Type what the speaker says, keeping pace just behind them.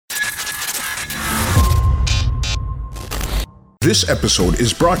This episode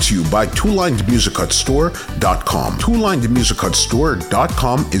is brought to you by TwoLineDMusicHutStore.com.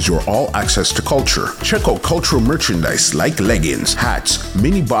 TwoLineDMusicHutStore.com is your all access to culture. Check out cultural merchandise like leggings, hats,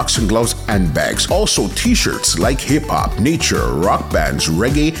 mini boxing gloves, and bags. Also t-shirts like hip-hop, nature, rock bands,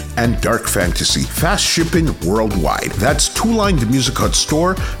 reggae, and dark fantasy. Fast shipping worldwide. That's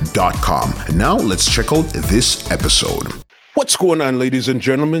TwoLineDMusicHutStore.com. Now let's check out this episode. What's going on, ladies and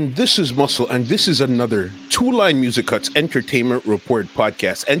gentlemen? This is Muscle, and this is another Two Line Music Huts Entertainment Report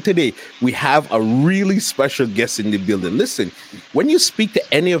podcast. And today we have a really special guest in the building. Listen, when you speak to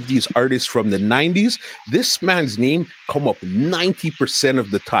any of these artists from the 90s, this man's name come up 90%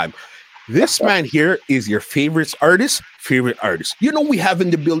 of the time. This man here is your favorite artist. You know, we have in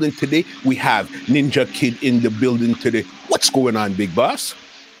the building today, we have Ninja Kid in the building today. What's going on, big boss?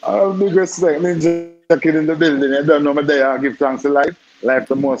 Big respect, Ninja Kid in the building. I don't know my day. I give thanks to life. Life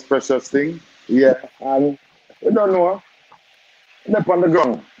the most precious thing. Yeah, and you don't know. Step on the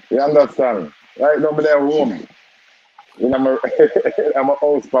ground. You understand? Right now, I'm there home. You know, I'm a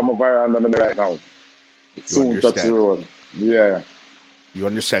house for my veranda right now. Soon touch the road. Yeah. You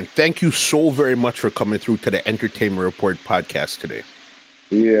understand. Thank you so very much for coming through to the Entertainment Report podcast today.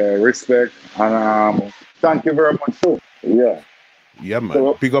 Yeah, respect. And thank you very much too. Yeah. Yeah, man.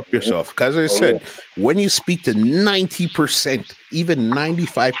 So, pick up yourself. Because as I said, when you speak to 90%, even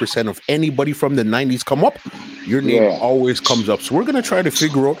 95% of anybody from the 90s come up, your name always comes up. So we're going to try to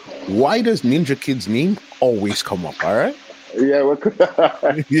figure out, why does Ninja Kid's name always come up, all right? Yeah,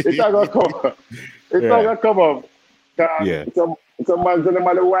 it's not going to come up. It's not going to come up. Some man's on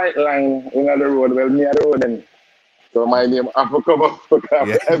the white line in the road. Well, me at the road then. So my name have to come up.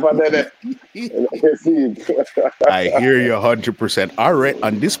 I hear you 100%. All right.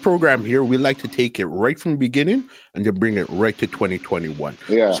 On this program here, we like to take it right from the beginning and then bring it right to 2021.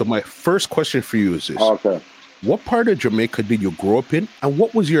 Yeah. So my first question for you is this. Okay. What part of Jamaica did you grow up in, and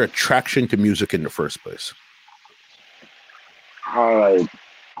what was your attraction to music in the first place? All right.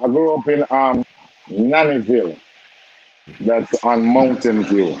 I grew up in Nannyville. That's on Mountain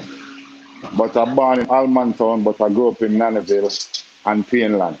View. But I'm born in Almantown, but I grew up in Nannyville and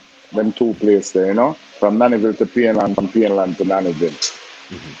Pienland. Them two places there, you know? From Nannyville to Pienland, from Pienland to Nannyville.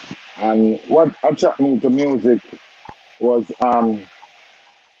 Mm-hmm. And what attracted me to music was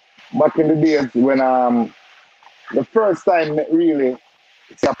back in the days when the first time really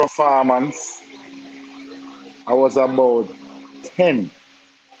it's a performance, I was about 10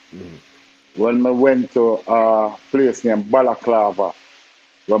 when I went to a place named Balaclava,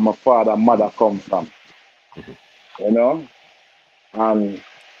 where my father and mother come from, you know? And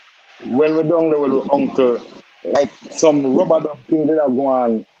when we down there with the uncle, like some rubber duck thing that go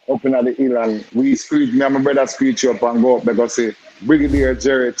on up in the hill, and we screech, me and my brother screech up and go up because say Brigadier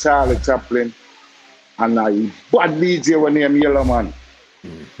Jerry, Charlie Chaplin, and a bad DJ when named Yellow Man.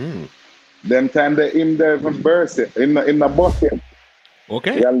 Mm-hmm. Them time they him there from birthday, in the bus yet.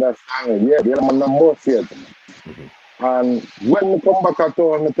 Okay. You understand? Yeah, Yellow Man no bus yet. Mm-hmm. And when we come back at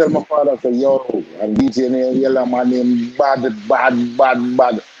home, I tell my father, say, yo, and DJ name Yellow Man name bad. But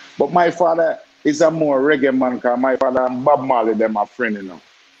my father is a more reggae man, because my father and Bob Marley, them are friends, you know.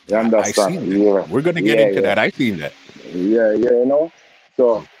 You understand? I see that. We're going to get into that. I seen that. Yeah, you know.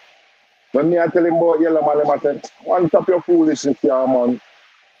 So, when me I tell him about Yellow Man, I say, one stop your foolishness here, man.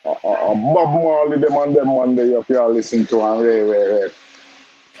 Bob Marley, them and them one day, if you all listen to and right.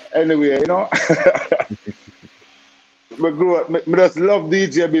 Anyway, you know. I grew up, I just love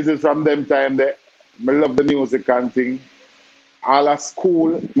DJ business from them time there. I love the music and thing. All at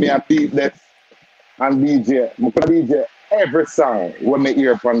school, me a beat that and DJ. I could DJ every song when I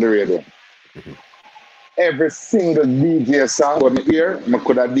hear from the radio. Every single DJ song when I hear, I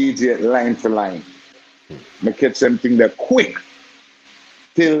could DJ line to line. I catch something that quick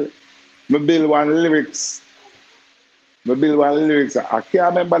till I build one lyrics. I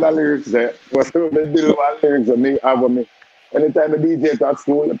can't remember the lyrics there. But I build one lyrics and me have me. Anytime I DJ at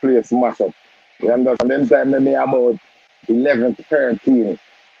school, the place mash up. You understand? Then time me about 11, 13.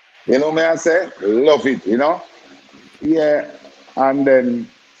 You know what I say? Love it, you know? Yeah. And then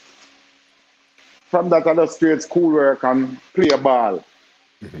from that I just straight schoolwork and play a ball.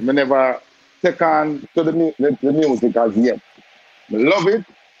 I never take on to the music as yet. I love it.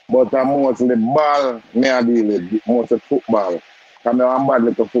 But I'm mostly ball, me I deal with, mostly football. I'm bad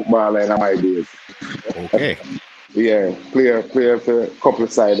little footballer in my days. Okay. Yeah, player for a couple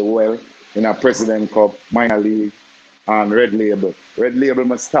side well in a President Cup, minor league, and Red Label. Red Label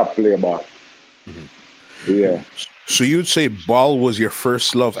must stop play ball. Mm-hmm. Yeah. So you'd say ball was your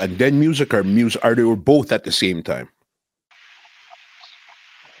first love and then music, or they were both at the same time?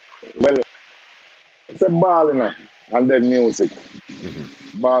 Well, it's a ball, you know. and then music.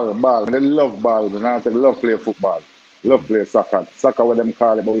 Ball. They love ball. They love play football. Love play soccer. Soccer, what them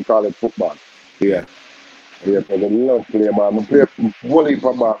call it, but we call it football. Yeah. Yeah, because they love play ball. I play volley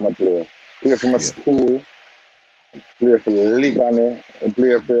for ball, I play. Play for my school. Play for Ligane. I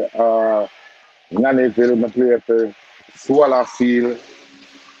play for Nannyville. I play for Swallowfield.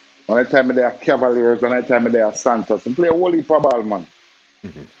 When I time they are Cavaliers, when I time they are Santos. I play volley for ball, man.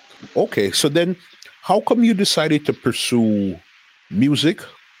 Okay, so then how come you decided to pursue music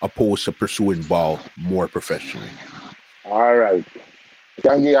opposed to pursuing ball more professionally? All right. I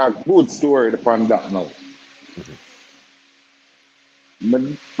can give you a good story upon that now.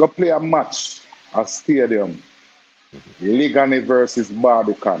 I go play a match at stadium. Ligane versus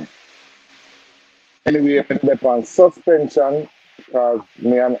Barbican. Anyway, I'm on suspension because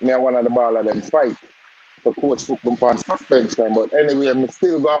me and one of the ball of them fight. The coach put them on suspension. But anyway, I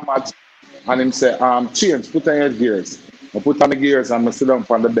still got a match and him say, change, put on your gears. I put on the gears and I sit down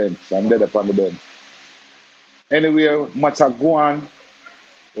on the bench. I'm dead up on the bench. Anyway, match I go on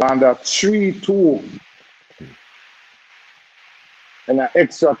under 3-2 in an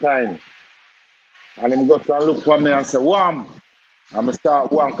extra time. And him go to and look for me and say, Wham! And I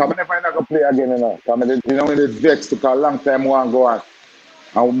start Wham, because I never going to play again, you know. Because it's vexed because a long time Wham go on.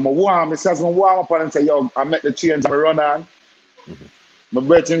 And Wham, he says, I warm up and say, yo, I make the change and I run on. My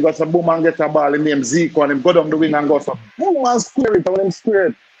brother got some boom and get a ball, his name Zeke, and him go down the wing and go some boom and square it. And when him square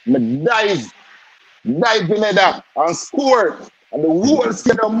it, I dive in that and score it. And the whole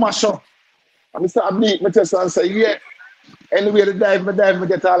stadium mash up. And I start beat my chest and say, yeah. Anyway, the dive, me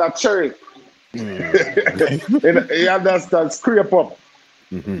get all that cherry. You understand? Scrape up.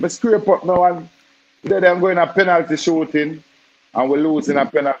 I scrape up now and then I'm going a penalty shooting and we're losing a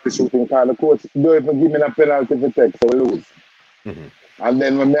penalty shooting because the coach don't even give me a penalty for take, so we lose. And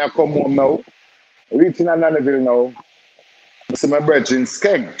then when I come home now, reaching a Nannyville now, I see my brother in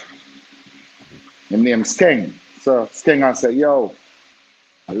Skeng. His name Skeng. So Skeng I say, yo,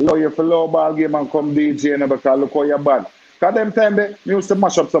 I love you for low ball game and come DJ because look how you're bad. Because them time they used to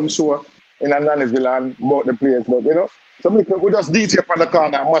mash up some show in a Nannyville and bought the place, but you know, some people we just DJ up on the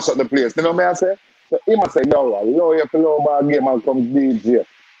corner and mash up the place. You know what I say? So he must say, yo, I love you for low ball game and come DJ.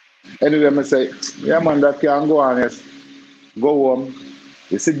 Anyway, I say, yeah man, that can go on, yes. Go home.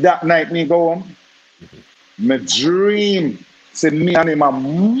 You see that night me go home, my dream, say me and him a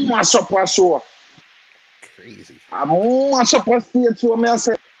mash up a show. Crazy. I mash up a stage show, me I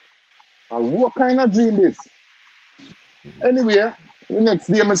say, what kind of dream this? Anyway, the next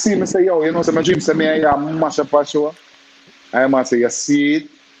day I see me say, yo, you know, so my dream say me I mash up a show. I must say, you see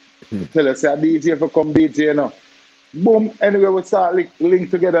it? Tell us, say a DJ for come DJ, you know. Boom, anyway, we start link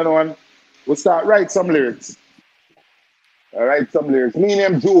together now and we start write some lyrics. I write some lyrics. Me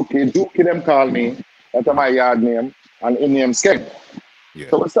name Juki them call me. That's my yard name. And in name Skeng. Yeah.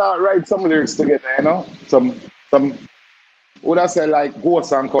 So we start write some lyrics together, you know. Some would I say like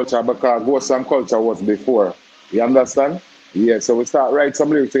Ghost and Culture because Ghost and Culture was before. You understand? Yeah, so we start write some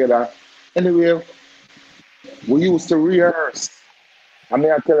lyrics together. Anyway, we used to rehearse. I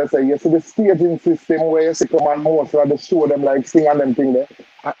mean I tell you, say, you see the staging system where you see come on most of the show them like sing and them thing there.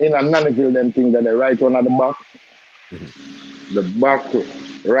 In a Nannyville them thing that they write one at the back. The back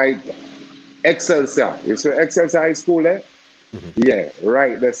right Excelsior. You see Excelsior High School there? Yeah,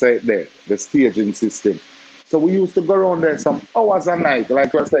 right, that's it there, the staging system. So we used to go around there some hours a night,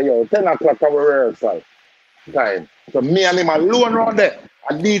 like I say, yo, 10 o'clock our rehearsal time. So me and him alone around there,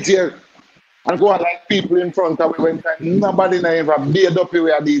 a DJ, and go on like people in front of me when time, nobody never beard up with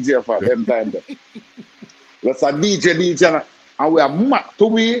a DJ for them time there. That's a DJ, and we are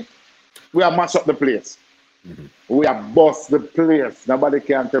mash up the place. We are boss the place. Nobody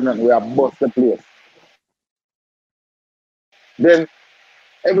can tell me we are boss the place. Then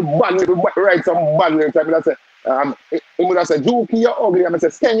everybody write some bad lyrics. I mean, I say, he would have said, Juki, you're ugly. I mean, I say,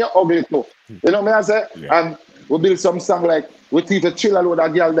 Skeng, you're ugly too. You know what I say? Yeah. And we build some song like, we teach a chill a load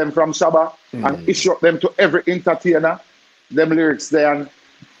of girl them from Shabba and issue them to every entertainer. Them lyrics there and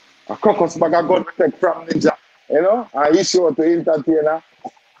a caucus bag of gun we take from Ninja. You know? And issue to entertainer.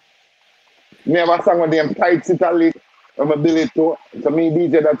 Me have a song with them Tight Italy. I'm a Billy too. So me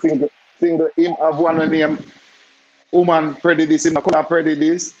DJ that sing the him have one name Woman Prejudice, in the color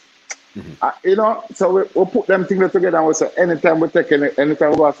Prejudice. You know, so we put them things together and we say anytime we take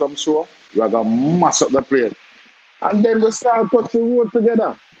anytime we go to some show, we are gonna mash up the place. And then we start touching road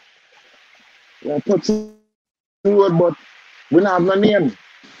together. We are touching road, but we don't have no name.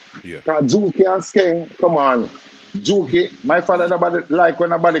 Yeah. Because Juki and Skeng, come on. Juki, my father nobody like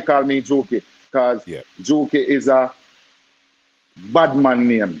when nobody call me Juki. Because Juki is a bad man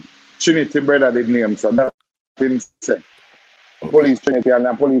name. Trinity brother did name. So been said. Police Trinity and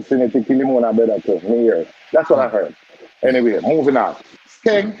the police Trinity kill him on a better too. Me hear. That's what I heard. Anyway, moving on.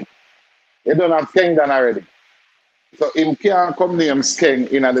 Skeng, he don't have Skeng done already. So him can't come name Skeng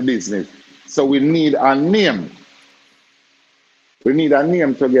in the business. So we need a name. We need a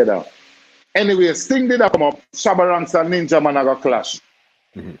name together. Anyway, Sting did come up. Shabba Ranks and Ninja Man got clash.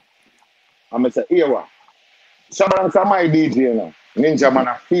 And I say, here what? Shabba Ranks are my DJ now. Ninja Man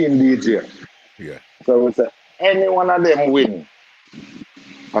a fiend DJ. Yeah. So we say, any one of them win.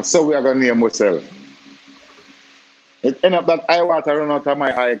 And so we are going to name ourselves. It ended up that I water run out of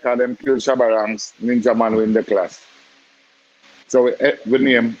my eye because them kill Shabba Ranks, Ninja Man win the class. So we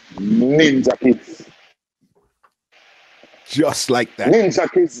name Ninja Kids. Just like that.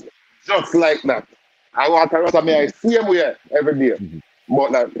 Ninja Kids, just like that. I water run out of my eye same way every day.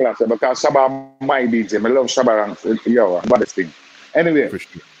 But that class because Shabba my DJ. I love Shabba Ranks. Yo, baddest thing. Anyway. For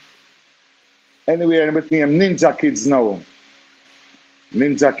sure. Anyway, I'm name Ninja Kids now.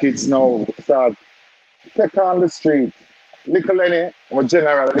 Ninja Kids now start take on the street. Little Lenny, I'm a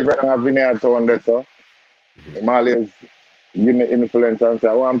general, I live right in Vineyard Town there, so. I'm always give me influence and say,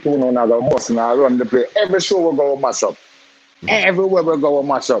 oh, I'm too now, I go bust now, I run the play. Every show we go mash up. Everywhere we go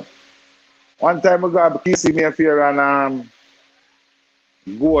mash up. One time we got Kissy Mayfair and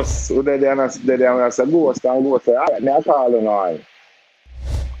Ghost, who they there and I said, Ghost, and Ghost said, all right, I call you now.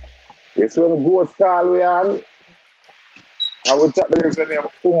 Yes, when Ghost call we on, I would chat to them say,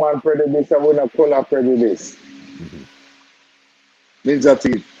 woman prejudice, I would not color prejudice. Ninja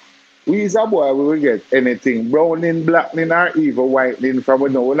Teeth. We is a boy, we will get anything. Browning, blackening, or even whitening from we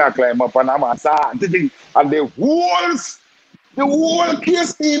know we not climb up on a mass. And the whole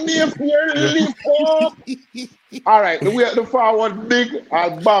case team here lift up. All right, the way the forward big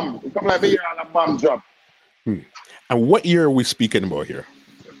as bomb. It come like the year on a bomb drop. And what year are we speaking about here?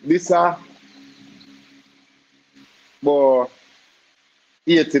 This for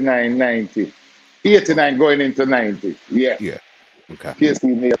 89, 90. 89 going into 90. Yeah. Yeah. Okay. Case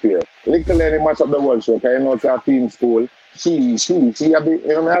team here. Little Lenny match up the world show, okay? You know it's a team school. She a bit, you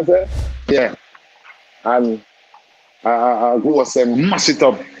know what I say? Yeah. And Ghost and mash it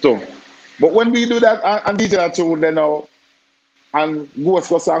up too. But when we do that and DJ that tune then now, and Ghost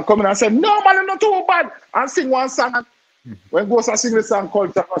goes and come in and say, no man, it's not too bad. And sing one song. When Ghost sing the song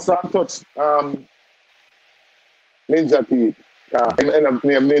called Touch Ninja Teeth. End up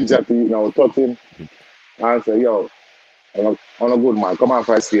name Ninja Teeth now, touch him. And say, yo, I'm a good man, come on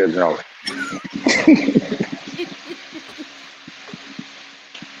for a stage now.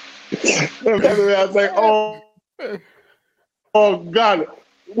 I was like, oh God,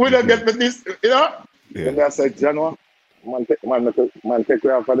 we don't get me this, you know? Yeah. And I said, January, man take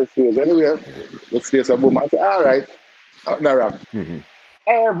care for the stage. Anyway, the stage of boom. I said, all right, out the rock.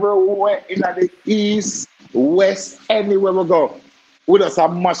 Everywhere in the east, west, anywhere we go. We just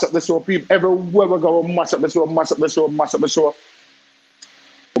have mash up the show, people. Everywhere we go, we mash up the show.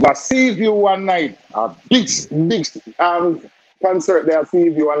 We got Seaview one night, a big concert there at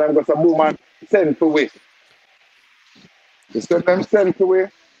Seaview, and then got some boom and send to away. You send them sent away.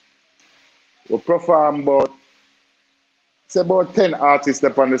 We perform about 10 artists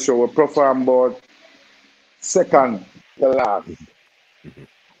up on the show. We perform about second to last.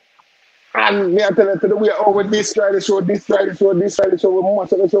 And me I tell you to the way over this try the show, we mash up the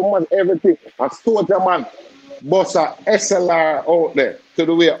show, mash everything. And Stoja man, bust a SLR out there to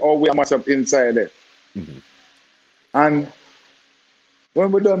the way how we mash up inside there. And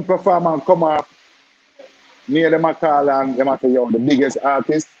when we done perform and come up, near them a call and them a say, yo, the biggest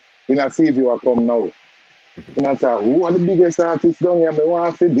artist in a CV will come now. And I say, who are the biggest artists down here? I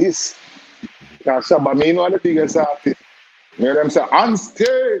want to see this. Because Shabba, me know the biggest artist. Near them say, on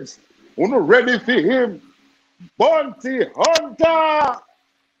stage, we're not ready for him. Bounty Hunter.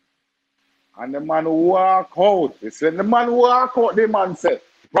 And the man walk out. He said, the man walk out, the man said,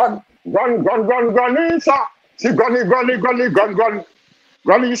 run, Granisa. See, Granny.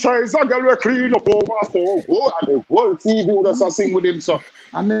 Granisa is a girl we clean up over, so go. And the whole TV does sing with him, so.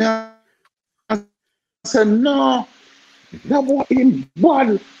 And then I said, no, that boy in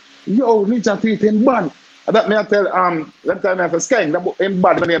bad. Yo, Ninja Teeth in bad. That me I tell, that time I have a Skeng, that boy in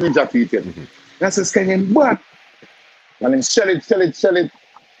bad when he Ninja Teeth in. That's a Skeng in bad. And then shell it.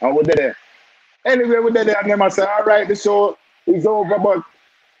 And we're there. Anyway, we're there, and then I say, all right, the show is over, but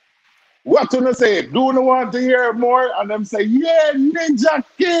what do you say? Do you want to hear more? And them say, yeah, Ninja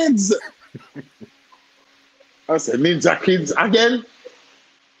Kids. I say, Ninja Kids again?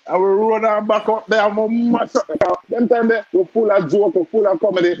 I will run and back up there and we'll match up. Them time there, we're full of joke, we're full of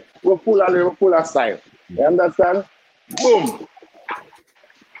comedy, we're full of style. You understand? Boom.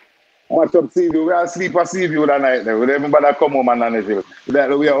 match up Seaview. We all sleep at Seaview that night. We don't even bother come home and Nannyville.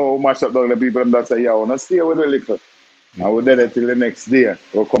 That we are all match up down the people that say, yeah, wanna stay with the liquor. And we did it till the next day.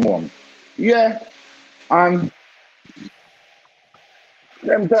 We'll come home. Yeah. And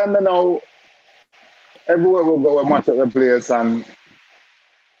them time now, everywhere we go, we match up the place, and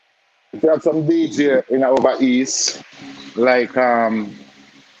if you have some DJ in over east, like I'm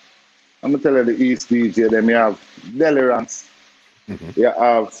gonna tell you the East DJ, then you have Delirance, you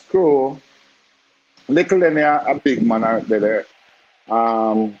have Screw, Little then you have a big man out there.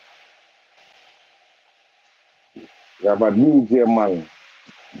 You have a DJ man.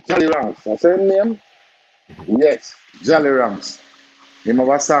 Jolly Ranks. I say him name? Yes, Jolly Ranks. Him have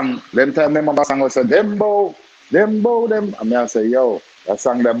a song, them time them have a song was say Dembo. I mean I say, yo, that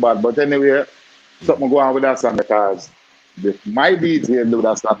song that bad. But anyway, something go on with that song because my DJ do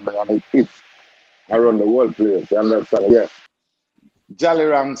that song and it hits around the world place. You understand? Yeah. Jolly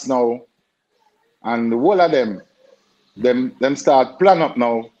Ranks now, and the whole of them start plan up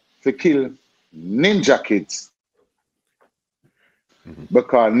now to kill Ninja Kids.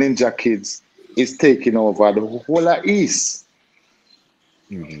 Because Ninja Kids is taking over the whole of East.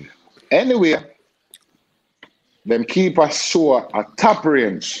 Anyway, them keep a show a top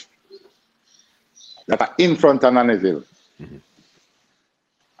range that are in front of Nannyville.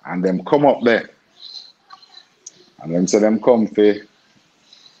 And them come up there. And them say them come for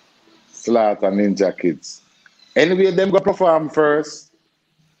slaughter Ninja Kids. Anyway, them go perform first.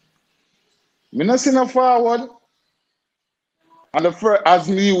 Me not see no forward. And the first, as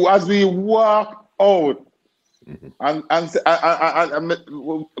we walk out, and as me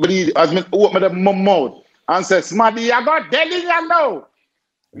open my mouth and say, Smaddy, I got dead in you now.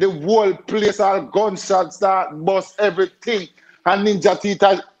 The whole place, all gunshots start, bust everything. And Ninja Teeth,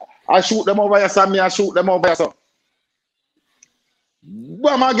 I shoot them over here, Sammy, I shoot them over here, so.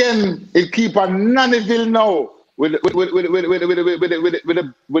 Bam again, it keep a Nannyville now with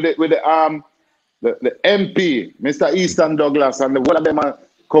the MP, Mr. Easton Douglas, and the one of them are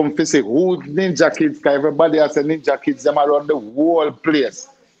come to say who Ninja Kids, because everybody has a Ninja Kids, them around the whole place.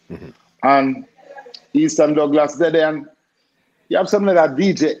 And Easton Douglas there, and you have some like that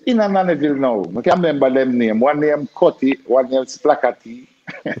DJ in a Nannyville now. I can't remember them name. One name Cutty, one name Splackety.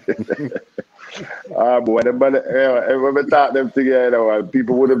 Boy, when we talk them together,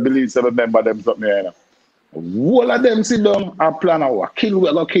 people wouldn't believe some remember them something. You know. All of them sit down and plan out we're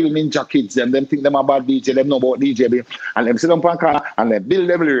gonna kill Ninja Kids, and them think them about DJ, them know about DJ, and them sit down on corner and them build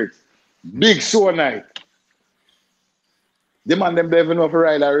them lyrics. Big show night. The man them don't even know if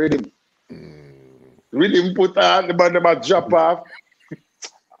ride a rhythm. Rhythm put on, the man them a drop off.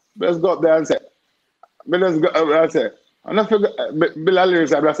 Let's go up there and say, I'm not forget Bill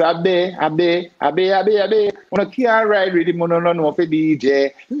lyrics. I say, Abe. When I can't ride with him, I don't know for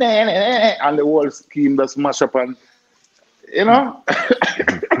DJ. And the whole scheme just smash up and, you know?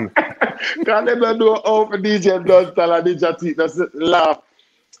 Because they don't do all for DJ does tell a DJ Teeth just laugh.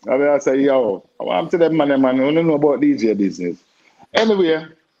 And I say, yo, I want to them man, who don't know about DJ business. Anyway,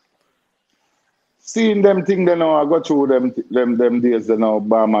 seeing them thing they know, I go through them days they know,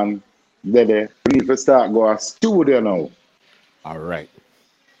 Barman. We need to start go to studio now. All right.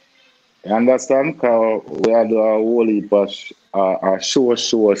 You understand? Because we had a whole heap of show.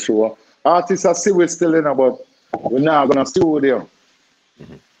 Artists are still in, but we're not going to studio.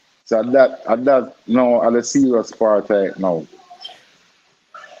 So at that now, at the serious part right now.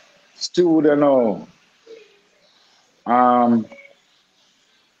 Studio now.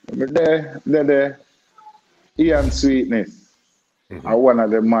 There, Ian Sweetness. I one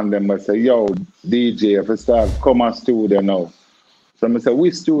of them man them say, yo, DJ, if you start come on studio now. So I say,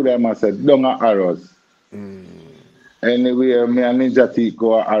 we studio? I said, down at Arrows. Anyway, me and Ninja Teeth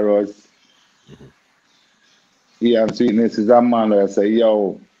go at Arrows. Ian Sweetness is a man where I say,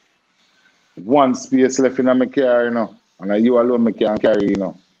 yo, one space left in my car, you know, and you alone me can carry, you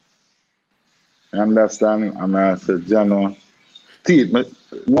know. You understand? And I said, Jano, Teeth,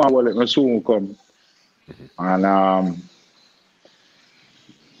 one will let me soon come. And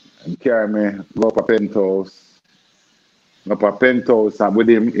carry me, go up a penthouse. And with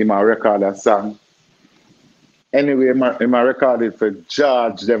him I record a song. Anyway, I recorded for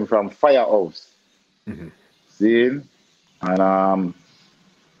George them from Firehouse. See? And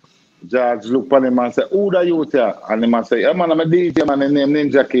George looked at him and said, who the youth here? And him say, yeah man, I'm a DJ man, his name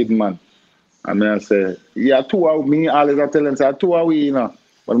Ninja Kid man. And I say, yeah, two of me, always I tell him, say, two of we, you know.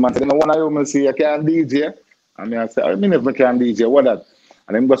 But man say, no one of you me say, you can't DJ. And I say, I mean if I can't DJ, what that?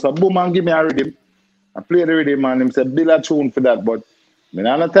 And him go say, boom and give me a rhythm. I play the rhythm and him said, build a tune for that. But I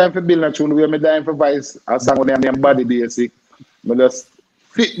don't have time for build a tune. Where me dying for voice, I sang with them body basic. I just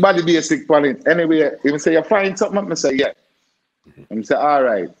fit body basic on it. Anyway, he say, you find something? I say, yeah. I say, all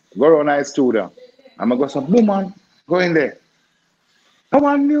right, go around my studio. I'm going to go say, boom, man, go in there. I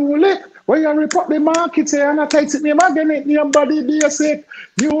want new lick. Where you report the market say, and I take it name again, it your body basic.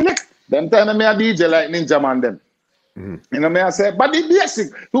 New lick. Them time me a DJ like Ninja Man them. You know me I say, body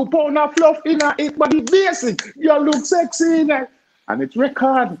basic. 2 pound of fluff in it, body basic. You look sexy in it. And it's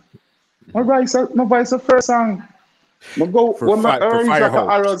record. My voice the first song. I go For when my earns like Firehouse.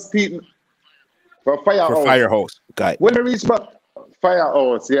 a arrows teeth. For Firehouse. For Firehouse. Got it. When I reach back,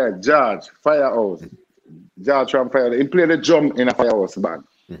 Firehouse, yeah, George, Firehouse. George from Firehouse. He played the drum in a Firehouse band.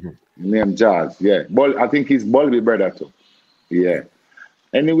 Named George, yeah. I think he's Bulby brother too. Yeah.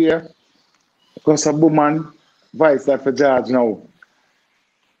 Anyway, because a woman voice that for George now.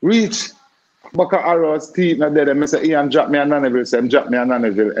 Reach back at Arrow's teeth now there. I say, Ian drop me a Nanneville. Say, drop me a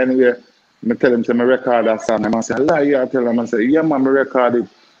Nanneville. Anyway, I tell him, say, I record that song. I say, lie, yeah, I tell him, I say, yeah, man, I record it.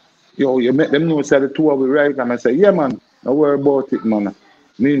 Yo, you make them know, say, the two of we right. And I say, yeah, man, don't worry about it, man.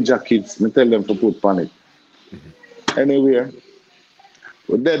 Ninja Kids, I tell them to put on it. Anyway,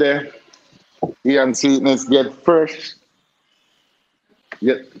 we're there. Ian Sweetness get fresh.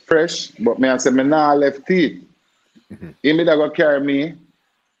 But me I say, me nah left teeth. He may go carry me,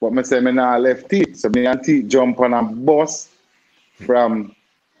 but me say, me nah left teeth. So me and teeth jump on a bus from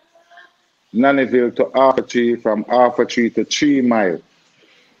Nanneville to Arthur from Arthur to 3 Mile.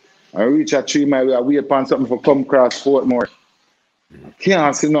 I reach at 3 Mile, I wait upon something for come cross Portmore.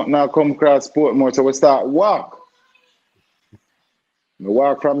 Can't see nothing now come cross Portmore, so we start walk. We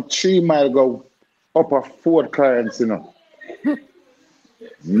walk from 3 Mile, go up a Fort Clarence, you know.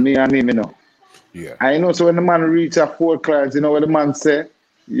 Me and him, you know. Yeah. I know, so when the man reach a Fort Clarence, you know what the man say?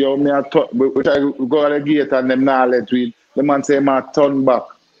 Yo, me a we try to go at the gate and them now let we. The man say, man, turn back.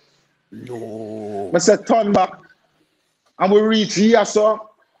 No. I said, turn back. And we reach here, so.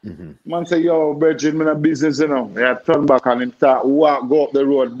 Man say, yo, Virgin, I'm in a business, you know. Yeah, turn back and him start walk, go up the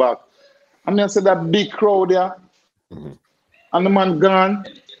road back. And I said, that big crowd there. And the man gone.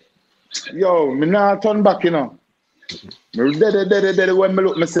 Yo, me now turn back, you know. Me dead when me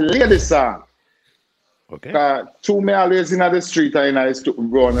look, me say, lady, sir. Okay. Two me always in the street and I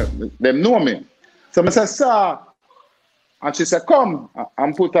run, them know me. So I say, sir. And she said, come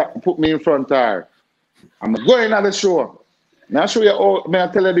and put me in front of her. I'm going at the show. Now show you all, may I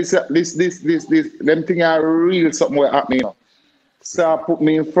tell you this, them thing are real something will happen. You know. So put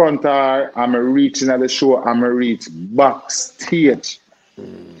me in front of her, I'm reaching at the show, I'm reach backstage.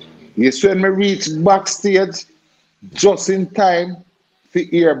 Yes, when I reach backstage, just in time, to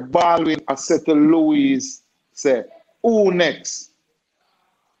hear Baldwin, I said to Louise, say, who next?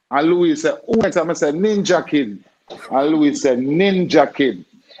 And Louise said, who next? I said, Ninja Kid. And Louise said, Ninja Kid.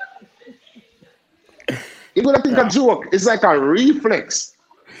 You're going to think a joke. It's like a reflex.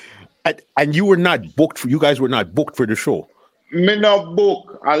 And you were not booked, you guys were not booked for the show. Me no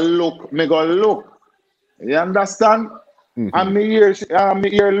book, I look, me go look. You understand? And me hear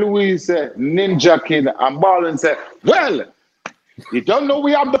Louise say, Ninja Kid, and Baldwin say, well, you don't know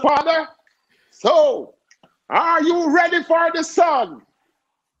we have the father? So, are you ready for the son?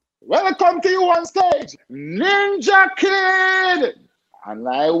 Welcome to you on stage, Ninja Kid. And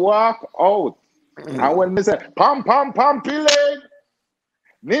I walk out. And when they say, pam, pilling,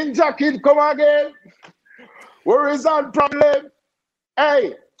 Ninja Kid come again. Where is that problem?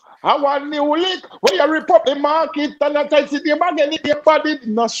 Hey, I want new lick. When you rip up the market and I tell you the again, your body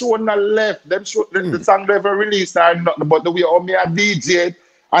not show on the left. Them show the song never released or nothing, but the way how me a DJ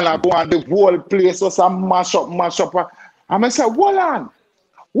and I go on the whole place so some mash up. And I say, hold on.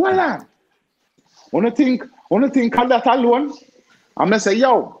 Wanna think of that alone? I'm gonna say,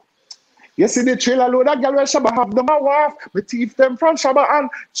 yo, you see the trailer load that girl where Shabba have them off, me thief them from Shabba and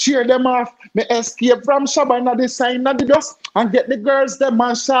cheer them off, me escape from Shabba and the sign of the dust and get the girls them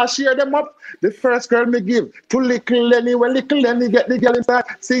and share them up. The first girl me give to little Lenny, when little Lenny get the girl inside,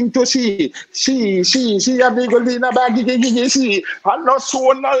 sing to she have the gold in a bag, she and not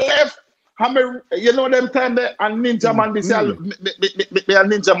so on the left. You know them time there and Ninja Man this me a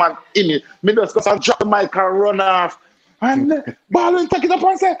Ninja Man in me. Me just cause I drop the mic and run off. And Baldwin take it up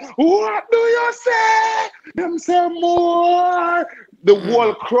and say, what do you say? Them say more. The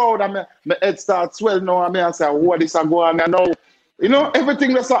whole crowd, and my head starts swelling now. And I say, what is going on now? You know,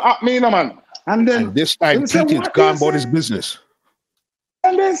 everything that's happening, man. And then And this time, Pete is gone about his business.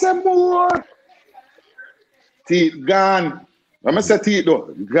 And they say more. Teeth gone. Let me say teeth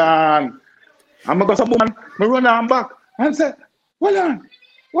though, gone. I'm going to go some woman, I run on back and say, hold on.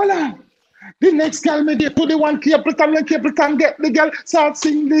 The next girl me get to the one Capleton, when Capleton get the girl start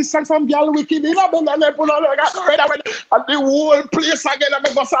sing this and some girl wicked in a bed and they put on and the whole place again and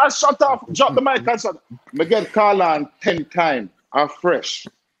me go start shut off, drop the mic and shut. Me get call on 10 times afresh.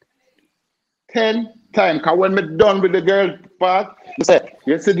 10 times. Cause when me done with the girl part, me say,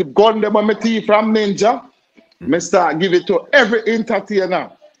 you see the gun them on my teeth from Ninja, me start give it to every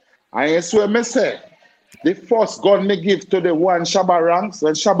entertainer. And you swear me say, the first gun me give to the one Shabba ranks,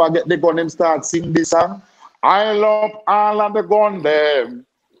 when Shabba get the gun, him start sing this song. I love all of the gun them.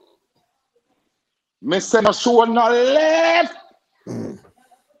 Me say no show no left.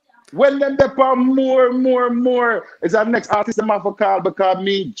 When them depart more, it's our next artist them have to call because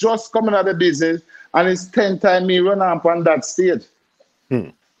me just coming out of the business and it's 10 times me run up on that stage.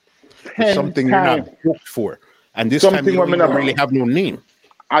 10 something time. You're not booked for. And this Something time you don't really have no name.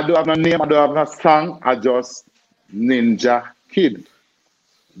 I don't have no name, I don't have no song, I just Ninja Kid.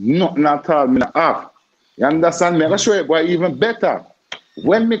 Nothing at all, me not have. You understand me? I show you why even better.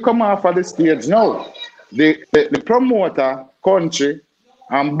 When me come off of the stage now, the promoter, country,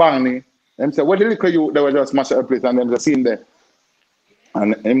 and Barney, them say, what the little you they were just mash up a place and them just seen there.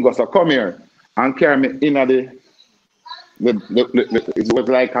 And him goes to come here and carry me in it was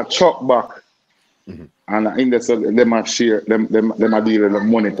like a truck back. And in the so them a share, them a deal with the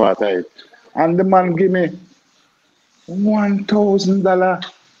money part of it. And the man give me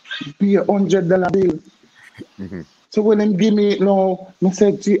 $1,000, be $100 bill. So when him give me no, I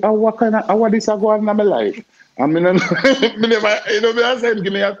said, gee, how this a go on in my life? I mean, me never, you know, I said,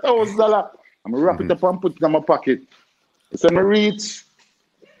 give me $1,000. I'm wrap it up and put it in my pocket. So I reach,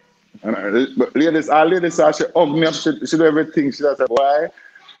 and ladies, she hug me up, she do everything. She said, why?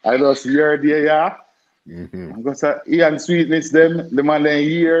 I just hear there, yeah. Because Ian Sweetness, them, the man then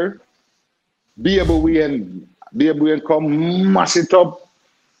here, Baby Wayne come mash it up.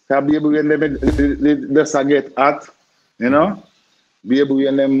 Baby Wayne, they just get hot, you know. Baby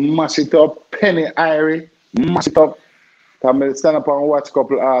Wayne, them mash it up. Penny Irie, mash it up. Come stand up and watch a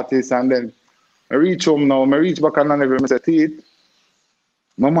couple artists and then I reach home now. I reach back and I say, Teeth,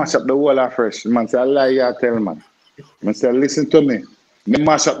 I mash up the whole afresh. Man say, I lie, you tell man. I say, listen to me. I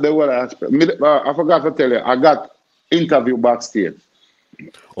mash up the whole afresh. I forgot to tell you, I got interview backstage.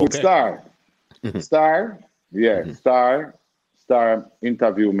 With Star. Star, yeah, Star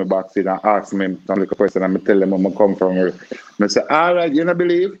interview me backstage and ask me some little question and I tell them I come from her. I say, all right, you don't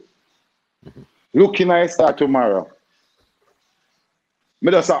believe? Looking at Star tomorrow.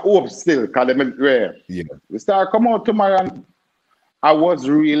 I just hope still, because they're rare. Yeah. The Star come out tomorrow and I was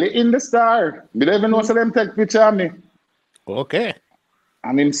really in the Star. I don't even know so them take picture of me. Okay.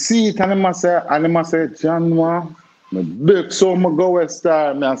 And him see it and him say, John, I big so I go with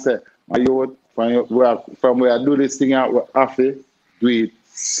Star. I say, my youth, from where I do this thing out with Afi, do it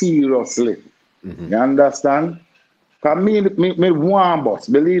seriously. You understand? Because me want boss.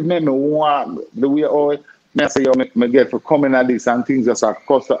 Believe me, me want the way all I say, me get for coming at this and things just are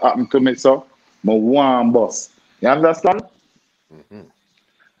cost to happen to me, so me want boss. You understand?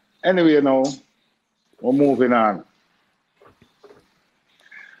 Anyway, now, we're moving on.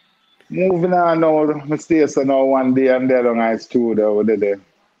 Moving on now, I stay so now one day and there on my studio over there.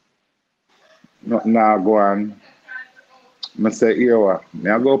 Nothing now go on. I say, here what?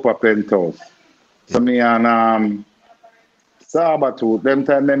 I go up a penthouse. So me and Sabatooth, them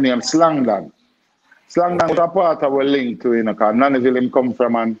time they name Slangdon. Slangdon was a part of our link to, you know, because Nannyville him come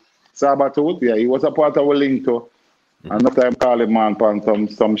from and Sabatooth, yeah, he was a part of our link to. And no time call him man on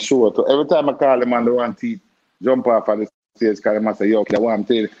some show. So every time I call him on the one teeth, jump off at the stage, because him say, yo, okay, I want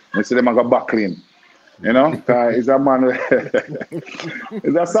to tell you. I see them I go back clean. You know, because he's a man,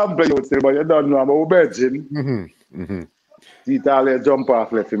 he's a sample you still, but you don't know about virgin. Teeth always jump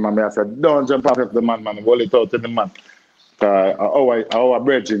off left him, and I said, don't jump off left the man, hold it out to the man. Our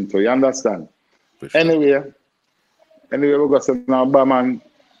virgin too, you understand? Sure. Anyway, we go to now, man.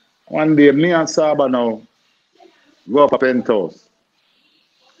 One day, me and Saba now go up a penthouse.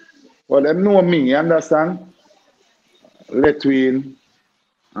 Well, they know me, you understand? Letwin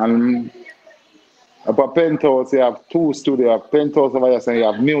and up a penthouse, you have two studios, you have penthouse over here, and you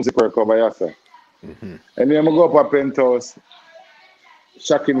have music work over here. And then I go up a penthouse,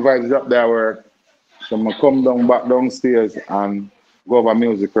 Shocking Vibes up there work. So I come down back downstairs and go over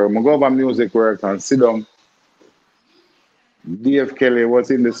music work. I go over music work and sit down. Dave Kelly was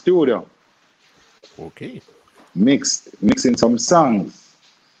in the studio. Okay. Mixing some songs.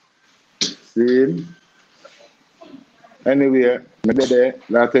 See? Anyway, I did there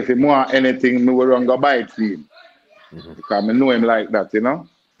that if he want anything, I will run go buy it for him. Because I know him like that, you know?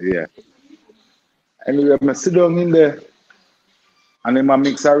 Yeah. Anyway, I sit down in there. And then my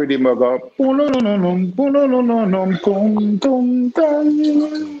mix already I go I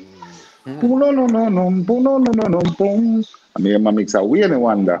mean my mix a Wayne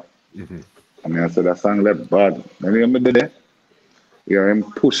Wonder. I mean I said that song left bad. And then I did it. Hear him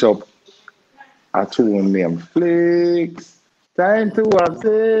push up a tune named Flicks. Time to have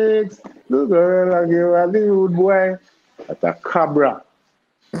sex. The girl like you a the rude boy. That's a cabra.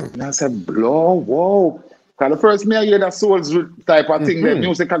 And I said, blow, whoa. Because the first me I hear that souls type of thing, that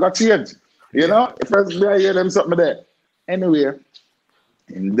music I got changed. You know? The first me I hear them something there. Anyway,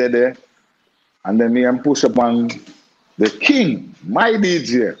 in there, and then me and push up on the king, my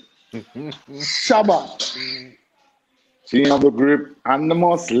DJ, Shabba. She have the grip and the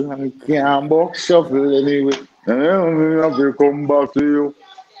muscle and can't box shuffle anyway. And then I have to come back to you.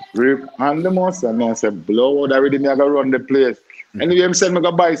 Grip and the muscle. And I said, blow out already, me I got run the place. Anyway, I said, I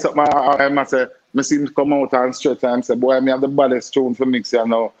go buy something. I said, I see him come out and stretch. And I said, boy, I have the baddest tune for mix here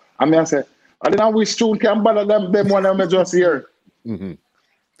now. And I said, I didn't wish tune can bother them when I'm just here.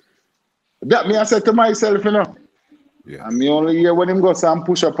 That me I said to myself, you know. Yeah. And me only hear when him go some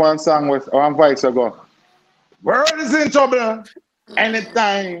push up on song with one voice I go. World is in trouble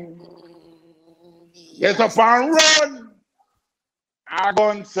anytime. Get up and run. I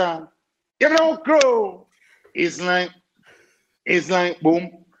gun son. You know, crew. It's like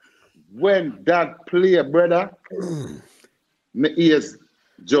boom. When that play, brother, me ears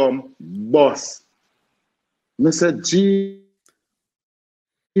jump boss. Me said, geez,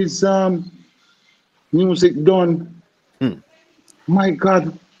 music done. My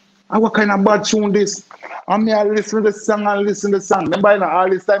God. What kind of bad tune this? And me I listen to the song and listen to the song. Remember, you know, all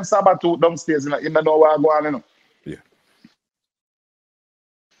this time Sabbath downstairs, you know what I go on, you know. Yeah.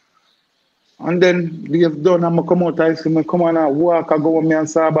 And then we have done, and I come out, I say, come on and walk, I go home, me and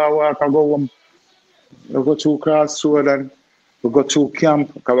Sabbath walk, I go home. We go to Crossroad and we go to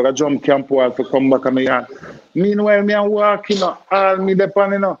camp, because we got jump camp while to come back and me yard. Meanwhile, me and walk, you know, all me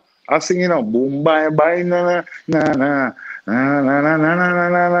depend, you know. I sing, you know, boom, bye, bye, na, na, na. Na na na na na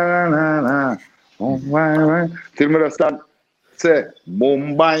na na na na. Oh my. Till me just start say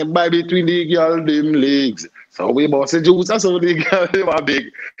boom bye bye between the girl them legs. So we boss the juice, so the girl them are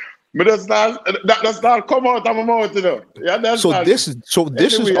big. Me just start that just start come out of my mouth, you know. Yeah, that's so this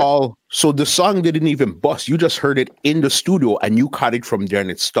is all. So the song didn't even bust. You just heard it in the studio and you caught it from there and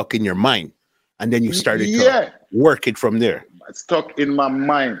it's stuck in your mind, and then you started to work it from there. It's stuck in my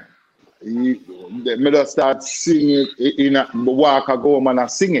mind. Me just start singing in a walk, I go home and I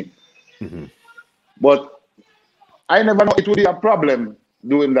sing it. But I never know it would be a problem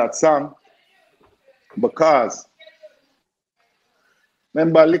doing that song because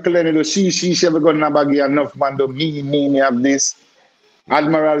remember little Lenny she ever got a baggy enough man to me have this.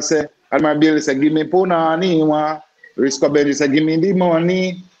 Admiral Bailey say give me punani one. Risco Benny say give me the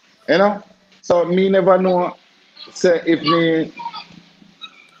money. You know? So me never know say if me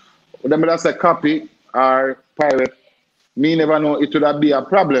them that's a copy or pirate, me never know it would be a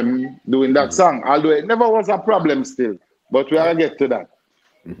problem doing that song. Although it never was a problem still. But we are get to that.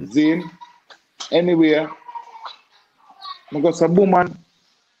 Zine. Anyway, I got some woman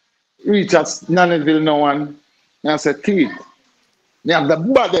reach at Nannyville now and I said, Teeth, me have the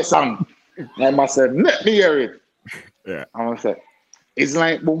baddest song. And I said, let me hear it. Yeah. And I said, it's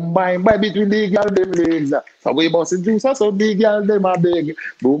like boom bye bye between the girl them legs. So we boss the juice, so the girl them are big.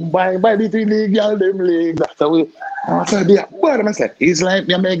 Boom bye bye between the girl them legs. So we I said, yeah, but I said, it's like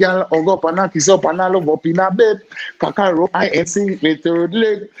me a girl hug up and I kiss up and I love up in a bed. Kakaro, I ain't sing me third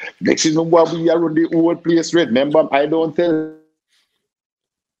leg. Next you know what we are on the whole place. Remember, I don't tell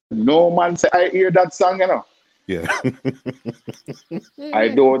no man say I hear that song, you know. Yeah. I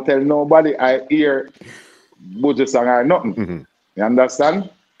don't tell nobody I hear Buju song or nothing. You understand?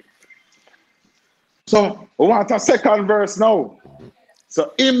 So we want a second verse now.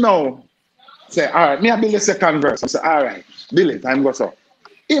 So him now say, all right, me I build the second verse. I say, all right, build it. I'm go so.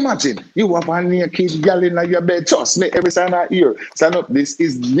 Imagine you have a naked girl in your bed. Trust me, every time I hear. So no, this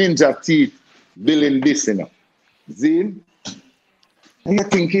is Ninja Teeth building this, you know. Zine. And you're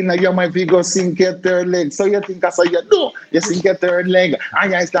thinking that you might be go sink your third leg. So you think that's how you do. You sink your third leg.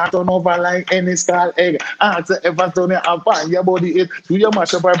 And you start on over like any skull egg. And so ever turn your upon your body it. So you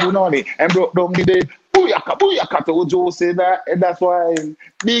mash up our punani and broke down the day. Booyaka, booyaka to Joe say that. And that's why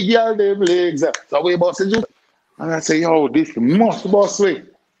big girl them legs. So we boss you. And I say, yo, this must boss way.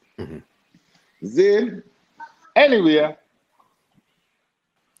 Then, anyway,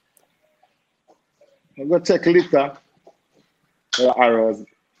 I go check later. Arrows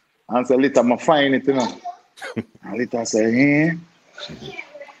and say later I find it, you know. And later say,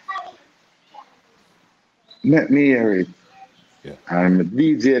 let me hear it. Yeah. And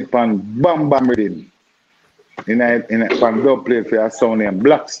DJ pan Bam Bam Rhythm. In a pan dub plate for a sound named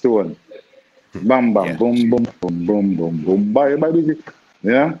Blackstone. Bam Bam, Yeah. boom, boom, boom, boom, boom, boom, bye, bye, busy.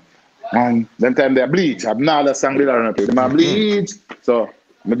 Yeah? And then time they bleach. I've not the song they don't play. They bleach. So,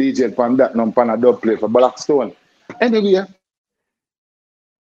 my DJ pan that, no pan a dub plate for Blackstone. Anyway,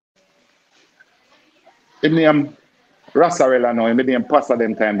 him name Rassarella now, him name Pastor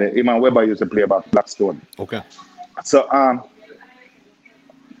them time there. Him and Weber used to play about Blackstone. Okay. So,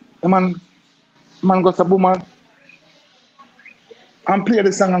 man got a boomer and play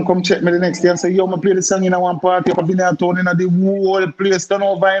the song and come check me the next day and say, yo, I play the song in a one party. I've been there town in the whole place turn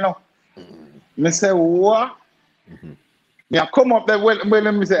over, you know. Me say, what? Yeah, come up there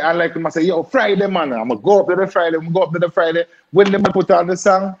when me say, I like him, I say, yo, Friday, man. I'm going to go up to the Friday. When them put on the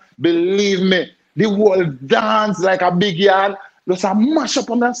song, believe me, the whole dance like a big yard. Just a mash up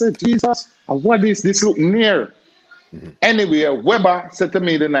on that. I say, Jesus, what is this look near? Anyway, Weber said to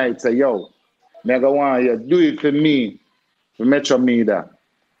me the night, say, yo, me go want you do it for me, for Metro Media.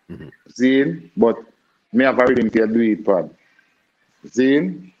 See? But me have a rhythm for you do it, pan. See?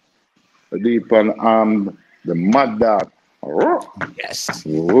 Do it pan the Mad Dog. Yes.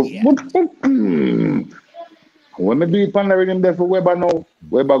 When me do it pan the rhythm there for Weber now,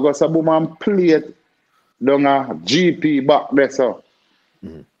 Weber goes a boom and play it down a GP back there, so.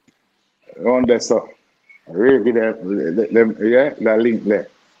 On there, so. Really there, yeah, that link there.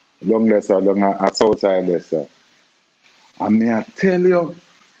 Down there, so, down a south side there, so. And me I tell you,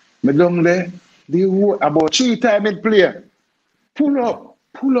 me down there, about 3 times it play. Pull up,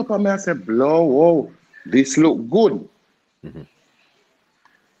 and me I say, blow, whoa, this look good.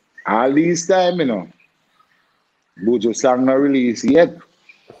 All this time, you know, Buju song not released yet.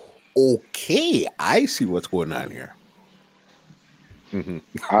 Okay, I see what's going on here.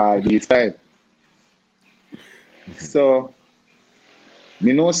 All this time. So,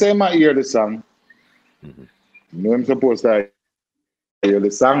 me know say I hear the song. You know I'm supposed to hear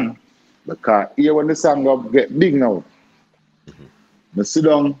the song. Because here when the song get big now. I sit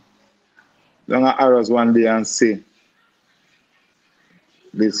down at Arrows one day and see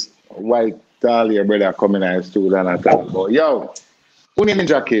this white Talia brother coming in the studio and I talk about, yo, who name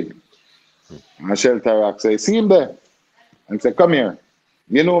Ninja Kid? And Shelter Rock say, see him there? And say, come here.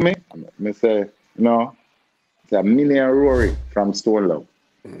 You know me? I say, no. It's a Million Rory from Stone Love.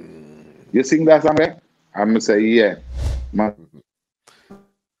 You sing that song there? I'm say, yeah. Man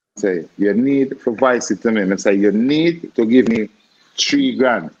say, you need to voice it to me. I say, you need to give me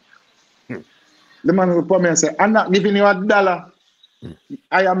 $3,000. The man will come and say, I'm not giving you $1.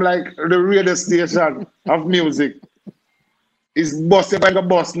 I am like the radio station of music. It's bust if I go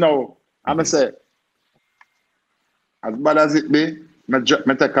bust now. I'm say, as bad as it be,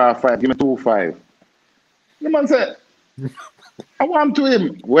 me take off 5, give me 2.5. The man say, I want to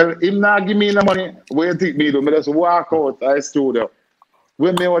him. Well, him not give me the money. Where you think me do? Me just walk out of the studio.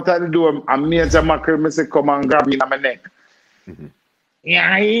 When me what I do, a major mackerel, me say, come and grab me in my neck.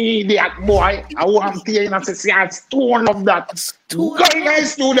 Yeah, idiot boy. I want to hear you and say, see, I Stone Love that. Go in the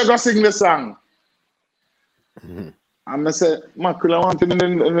studio, go sing the song. And I say, mackerel, I want to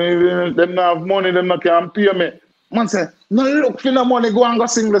them not have money, them not can pay me. Man say, no look for the money, go and go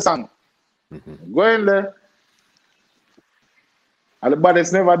sing the song. Go in there. And the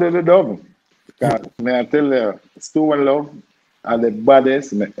baddest never do the dub. Because may I tell you, Stone Love are the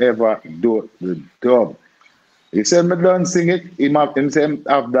baddest me ever do the dub. He said me don't sing it, him say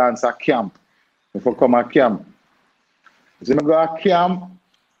have dance at camp. If I come at camp. He said me go at camp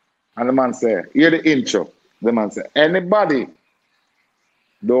and the man say, hear the intro. The man say, anybody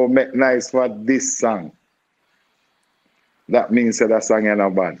don't make nice for this song. That means that song ain't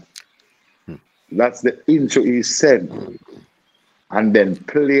not bad. That's the intro he said. And then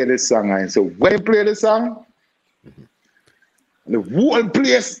play the song. And so when you play the song, the whole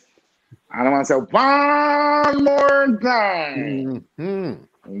place, and the man say, one more time.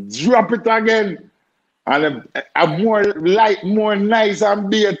 Drop it again. And a more light, more nice and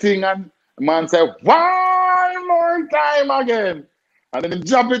beer thing. And the man say, one more time again. And then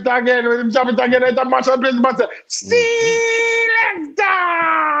drop it again. When you drop it again, it's a mash up place. The man say, selector.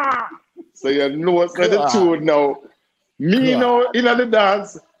 So you know it's the tune now. Me now in the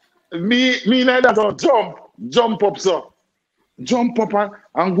dance, me in the dance, jump up so. Jump up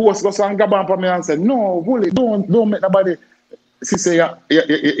and go and grab on for me and say, no, hold it, don't make nobody see say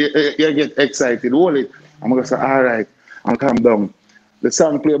you get excited, hold it. I'm gonna say, all right, and calm down. The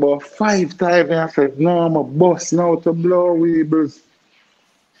song play about 5 times and I said, no, I'm a boss now to blow weebles.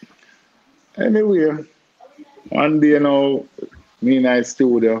 Anyway, one day now, me in the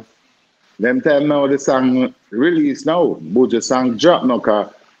studio, Them time now the song release now. But the song drop now,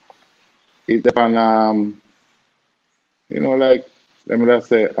 cause it on like let me just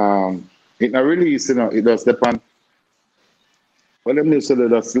say it not release, it does depend. Well, let me say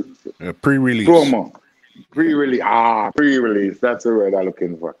that pre-release. Promo. Pre-release. That's the word I'm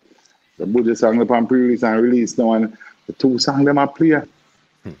looking for. The Buddha song upon pre-release and release now, and the two songs them are play.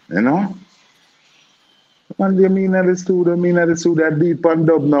 You know? And they mean at the studio deep and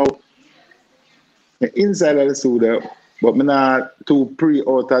dub now. The inside of the studio, but me not too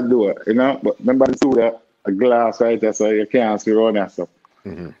pre-out the door, But remember the studio, a glass right there, so you can't see around there. So.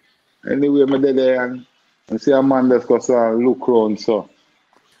 Anyway, me there and I see a man that's got some look around, so.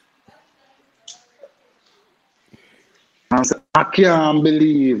 And so I can't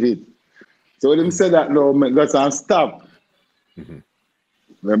believe it. So when him say that now, I got some stop.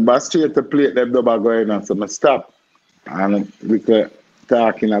 Remember straight to plate them double going on, so I stop. And we could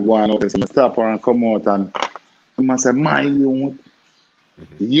talking and going out, so I stop and come out and I say, my you.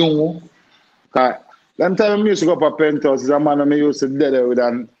 Cause them time I used to go up a penthouse, is a man I used to dead with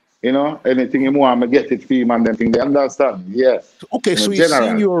and anything you want, I get it for him and them thing. They understand? Yes. Okay, so he's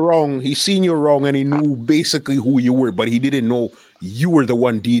seen you wrong. He's seen you wrong and he knew basically who you were, but he didn't know you were the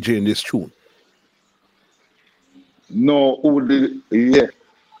one DJing this tune. No, who did? Yeah.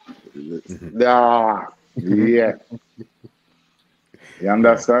 Yeah. You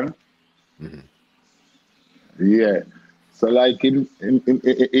understand? Yeah. So like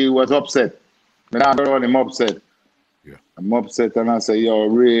he was upset. I'm upset. Yeah. I'm upset and I say, yo,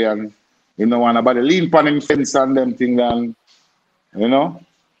 Ray, and and about the lean pan him fence and them thing and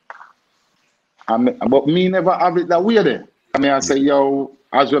but me never have it that way there. I say, yo,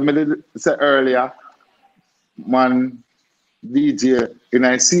 as we said earlier, man, DJ,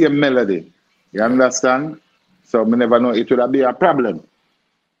 I see a melody. You understand? So me never know it would be a problem.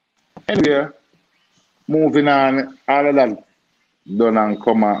 Anyway, moving on, all of that done and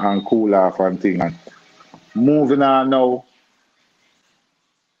come and cool off and thing. And moving on now,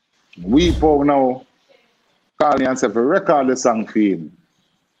 Weepo now call me and say, record the song for him.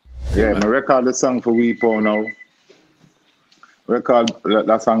 Yeah, I record the song for Weepo now. Record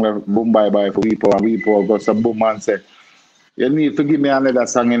that song with Boom Bye Bye for Weepo, and Weepo goes to Boom and say, you need to give me another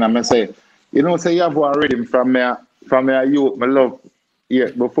song in. And I say, say you have one rhythm from my youth, my love. Yeah,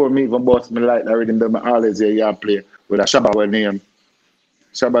 before me even bust me like that rhythm, but I always hear you play with a Shabba name.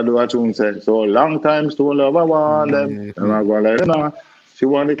 Shabba do a tune say, so long time to love I want them. And I go like, she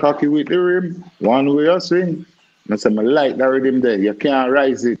want the cocky with the rim, one way I swing. And I say, I like that rhythm there, you can't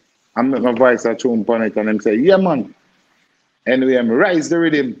rise it. I make my voice a tune upon it and them say, yeah man. Anyway, I rise the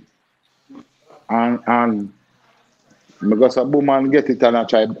rhythm. And I go to Boom and get it and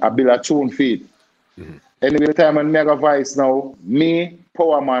I build a tune feed. Anyway, the time I make a voice now, me,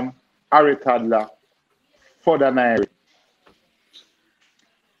 Powerman, Harry Toddler, Further Nairi.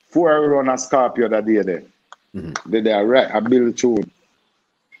 4 run a Scorpio that day there. They there, right, I build a tune.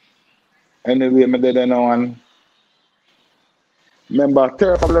 Anyway, I did now and remember,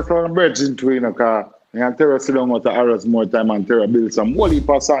 Terra left on bridge into because Terra sit down with the arrows more time and Terra build some whole heap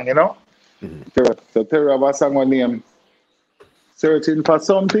of song, Terra have a song with name Searching for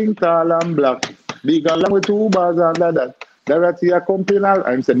Something Tall and Black. Big and long with 2 bars and that. That's a combination.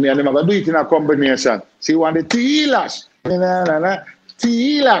 I said, me and them do it in a combination. She want the T-lash.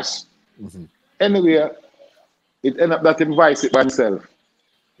 T-lash. Anyway, it ended up that he voice it by himself.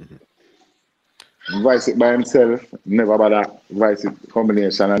 Voice it by himself. Never bother voice it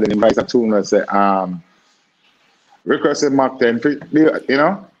combination. And then he voice a tune and say, requested Mark 10,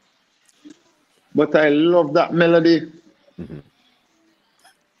 But I love that melody.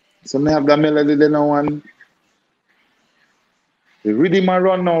 So I have that melody then now and the rhythm I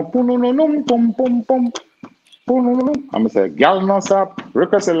run now. I'm say, gal no stop,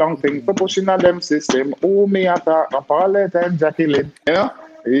 request a long thing for pushing on them system. Oh me attack, Paulette and Jacqueline.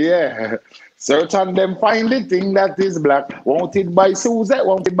 Yeah. Search on them, find the thing that is black. Wanted by Susan,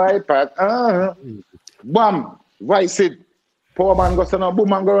 wanted by Pat. Bam, voice it. Poor man goes on a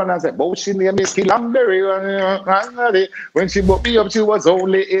Boom and go on and say, but she name is Killamberry. When she booked me up, she was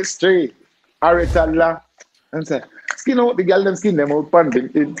only a stray. Harry Toddler. And say, skin out the girl, them skin them out panting.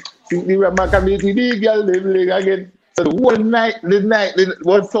 The remarkability, the girl, them leg again. So the whole night, the night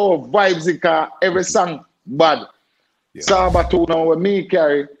was so vibes, every song bad. Yeah. Sabato now with me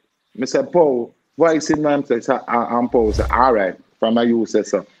carry, I said, Paul, voice in my say, I'm Paul, say, all right, from my you say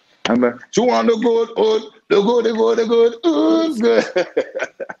so. And she want the good, good.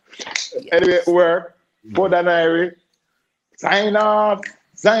 Anyway, work, Further Nairi, sign off.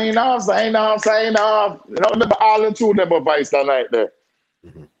 You know, remember all the two them voice that night there.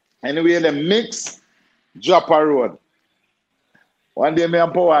 Anyway, the mix, drop a road. One day, me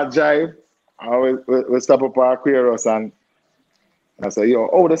and Power drive, and we stop up at Aquarius, and I say, yo,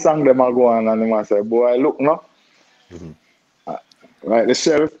 how the song them are going? And him I say, boy, look, no. Like the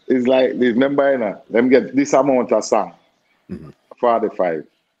shelf is like this. Remember, you know, them get this amount of song, 45.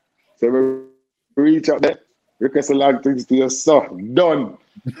 So we reach out there, request a lot of things to your stuff, done.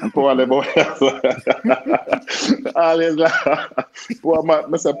 And Power the boy. Always like,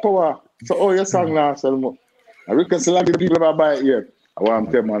 Power, I say, Power, so all your song now, so I request a lot of people that buy it here. I want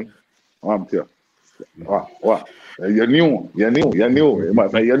to tell man, I want to tell. What? You knew. You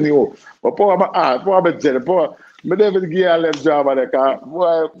must say you knew. But Power be jealous. Power, me never give you a left job at the car.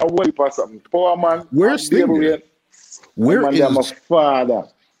 Boy, I wait for something. Power man. Where's Ninja? Where is my father?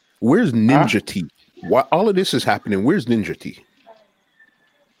 Where's Ninja T? Why all of this is happening? Where's Ninja T?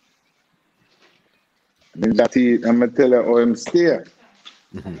 Ninja T, I'm gonna tell you how him stay.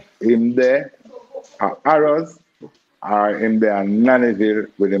 Him there at Arrows, or him there at Nannyville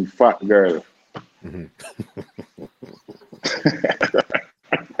with him fat girl.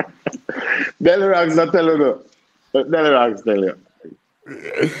 Delirax not tell you. Delirax tell you.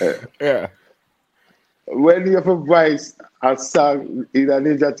 Yeah. When you have a voice, a song, either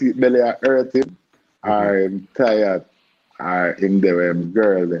Ninja T belly are hurting, or him tired, or him there with him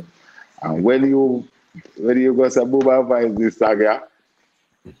girl. And when you go say Booba voice this song, yeah,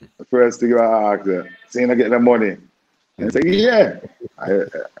 the first thing you ask her, saying I get the money. And say, yeah. I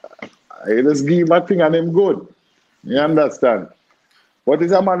just give my thing and him good. You understand? But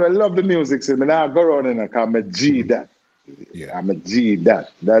it's a man who love the music, so I now go around and I'm a G that. Yeah. I'm a G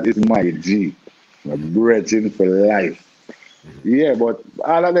that. That is my G. I'm a bridging for life. Yeah, but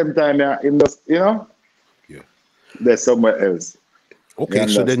all of them time, yeah, in the, you know, there's somewhere else. Okay,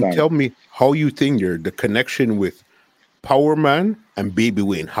 so then tell me how you think the connection with Power Man and Baby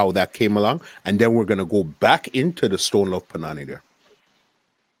Wayne, how that came along, and then we're gonna go back into the Stone Love Panani there.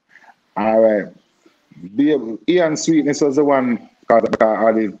 All right. Ian Sweetness was the one because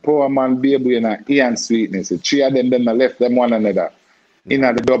the Power Man, Baby and Ian Sweetness. The three of them left them one another in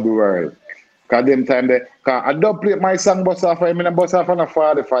the double world. Because them time because I don't play my song bus off, I mean bus off on a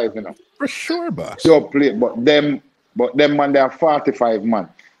 45, you know. For sure, boss. Don't play, but them man, they are 45 man.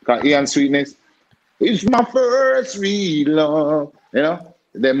 Because Ian Sweetness, it's my first real love. You know?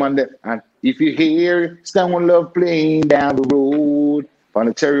 Them man there. And if you hear Stone Love playing down the road on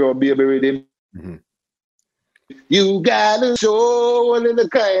the Cherry or Baby rhythm, you gotta show a little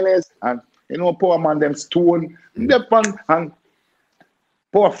kindness. And you know, Power Man, them stone, and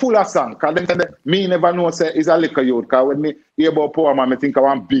Power full of song. Because me never know say it's a liquor youth. Because when me hear about Power Man, I think I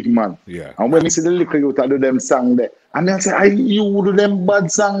want big man. Yeah. And when me see the liquor youth, I do them song there. And I say, you do them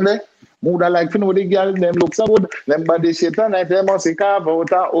bad song there. Mood like, you know, the girl, them look so good. Them body shape and like, them must carve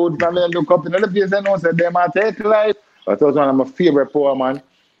out and old and then look up in the place and know say them are take life. But that was one of my favorite Power Man.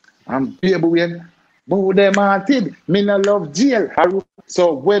 And Baby Wayne, but them are did. Me no love jail.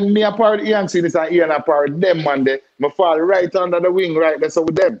 So when me a part Ian see this and Ian a part them man there, me fall right under the wing right there so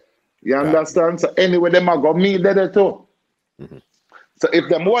with them. You understand? So anyway, them a go me there too. So if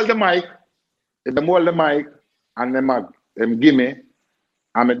them hold the mic, and them give me,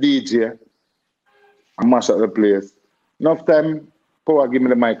 I'm a DJ, I mash up the place. Enough time, Power give me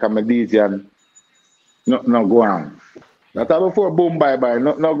the mic, I'm a DJ and no go on. That's before boom bye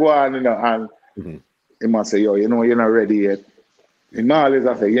no go on, you know, and he must say, yo, you know, you're not ready yet. You know, always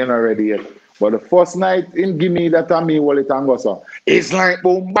I say, you're not ready yet. But the first night, him give me that time, me wallet and go so. It's like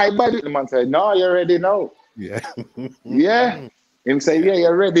boom bye. The man say, no, you're ready now. Yeah. Yeah. Him say, yeah,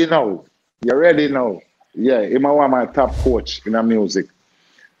 you're ready now. You're ready now. Yeah, him I want my top coach in the music.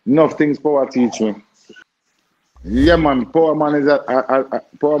 Enough things Power teach me. Yeah, man. Power Man is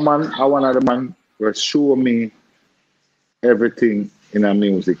Power Man. I one of the man will show me everything in the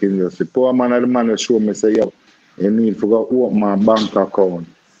music industry. Power Man is the man will show me say, yo, you need to go open my bank account.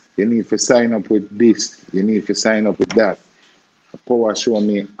 You need to sign up with this. You need to sign up with that. Power show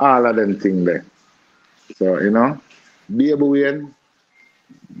me all of them things there. So, you know, Baby Wayne,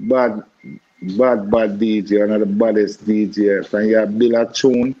 bad DJ, one of the baddest DJ. When you build a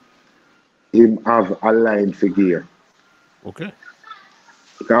tune, him have a line figure. Okay.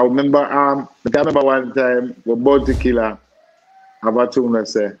 I remember one time when Bounty Killer have a tune that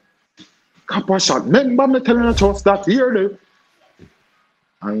say, Kappa shot, remember me telling the trust that here there.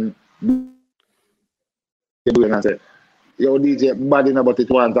 And I say, yo DJ, bad enough but it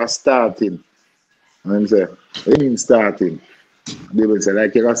want a starting. And he say, what do you mean starting? They will say,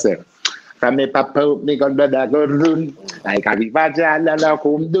 like you say, from me papa, me got brother go run, like a rivaja la la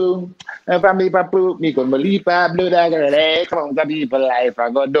come do. And for me, me come believe blood I got a come to people life I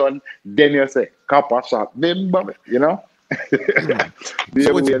got done. Then you say, copper shot, you know?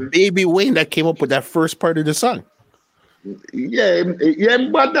 So it's Baby Wayne that came up with that first part of the song. Yeah,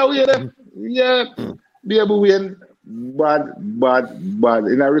 but that way, yeah, Baby Wayne, but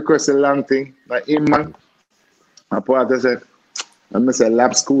in a request a long thing, like him man, I part I said, I say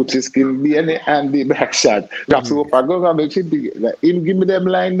laps coaches can be any and the back shot. That's what I go and make it big. Like him give me them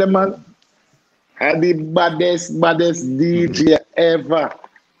line, the man. And the baddest DJ ever.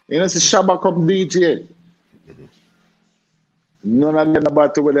 You know, it's a Shabba Cup DJ. None of them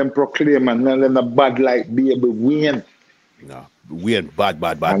about to with them proclaim and none of them bad like Baby Wayne. No, Wayne bad.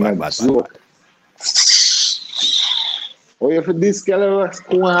 So, oh, if this girl was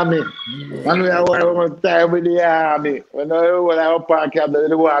Kwame, and we are one time with the army. When I park up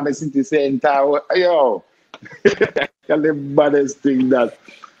the army city center, yo, the baddest thing that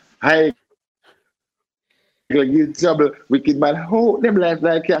I get trouble, wicked man, hold them like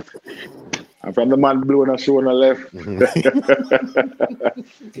that. And from the man blowing a show on the left.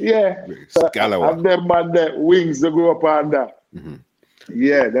 Yeah. And them man that wings to go up under.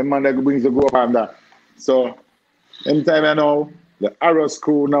 Yeah, them man that wings to go up under. So, anytime I know, the Arrow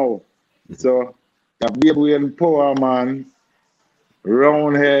School now. So, the Baby Wayne Power Man,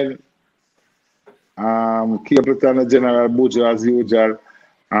 Roundhead, Capleton, the General Butcher as usual.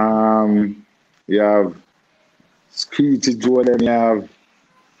 You have Screechy Jordan, you have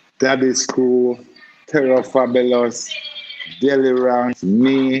Daddy's Crew, Terror Fabulous, Deli Ranks,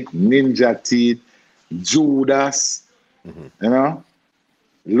 me, Ninja Teeth, Judas, you know,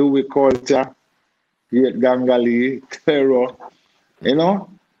 Louis Culture, Great Gangali, Terror, you know,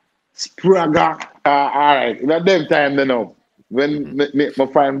 Spragga. All right, at them time, you know, when me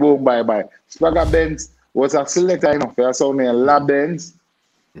find Boom Bye Bye. Spragga Benz was a selector, you know, for a song named La Benz.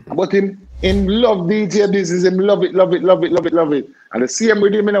 But him love DJ business, him love it. And the same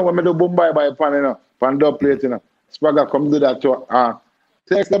with him, you know, when I do Boom Bye Bye pan, you know, pan dub plate, you know. Spragga come do that to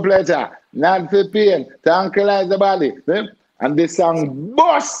takes the pleasure, not the pain, to tranquilize the body. And this song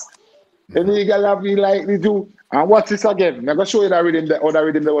boss. And you gotta feel like the two. And watch this again. I'm gonna show you that rhythm, the other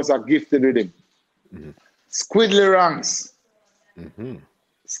rhythm that was a gifted rhythm. Squiddly Ranks.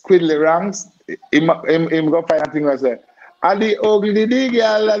 Squiddly Ranks. Him go find a thing I say. And the ugly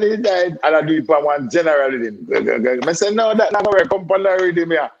girl and he died. And I do it for one general rhythm. I say, no, that's not going to come on the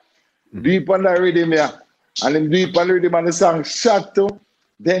rhythm here. Deep on the rhythm here. And then deep on the rhythm and the song shot to.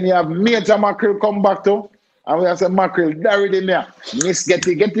 Then you have Major Mackerel come back to. And we have some Mackerel, that rhythm here. Miss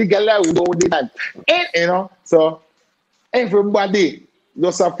Getty girl out, we go with that. You know, so everybody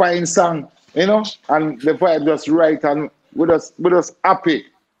just a fine song, you know, and the vibe just right and we just happy.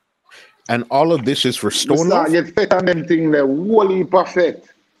 And all of this is for Stone Love? Get fit on them thing there, wholly perfect.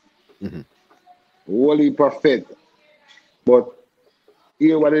 Wholly perfect. But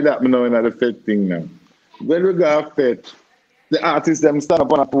here what did happen now in the fit thing now. When we got fit, the artists them stand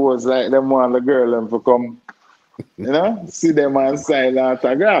up on a pose like them want the girl them to come, you know, see them on side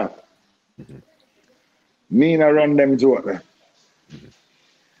autograph. Me and I run them joke there.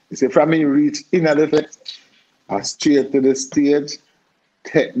 You see, from me reach in the fit, I straight to the stage,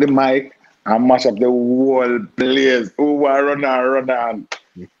 take the mic, and mash up the whole place. Who will run on?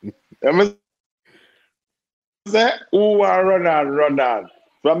 You say, who will run on?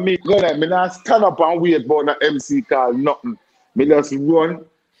 From me, go there, me not stand up and wait for the MC call, nothing. Me just run,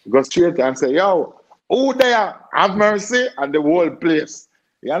 go straight and say, yo, who there? Have mercy, and the whole place.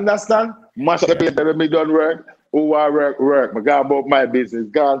 You understand? Mash up the place that me done work. Who will work? Me go about my business.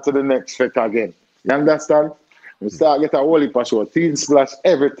 Go on to the next fit again. You understand? We start get a whole heap of show. Teen Splash,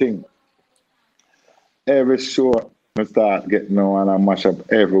 everything. Every show, we start getting on and mash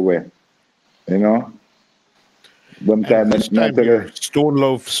up everywhere. You know? Stone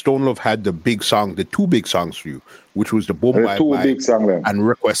Love had the big song, the two big songs for you, which was the Boom Bye Bye big song and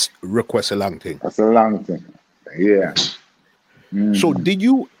Request a Long Thing. That's a long thing. Yeah. So did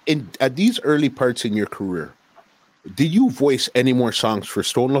you, at these early parts in your career, did you voice any more songs for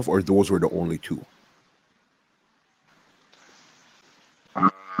Stone Love or those were the only two?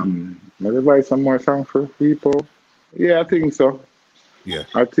 Maybe write some more songs for people. Yeah, I think so. Yeah.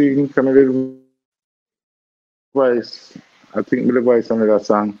 I think I did voice. I think we voice another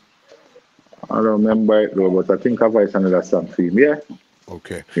song. I don't remember it though, but I think I voice another song for him. Yeah.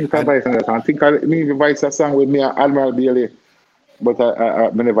 Okay. I think I voice another song. I think I need voice a song with me and Admiral Bailey, but I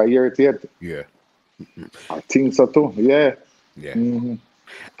never hear it yet. Yeah. I think so too. Yeah. Yeah.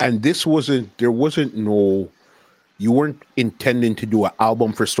 And you weren't intending to do an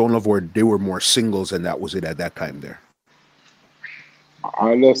album for Stone Love, or they were more singles and that was it at that time there?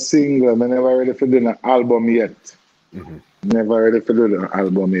 I love single. I never ready for doing an album yet. Mm-hmm. Never ready for doing an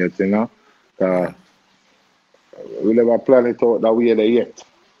album yet, you know. We never plan it out that way there yet.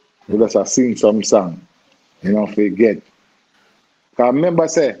 We just have sing some song, you know, forget. Cause remember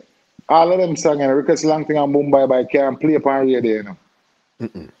say, all of them songs and Request Long Thing and Mumbai by can't play upon radio, you know.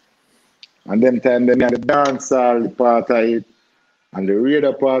 Mm-mm. And them time them had the dancehall part of it, and the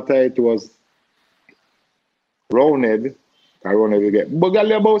radio part of it was Roundhead. Roundhead will get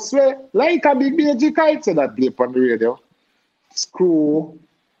Bugali about sway like a big BG kite, so that play upon the radio. Screw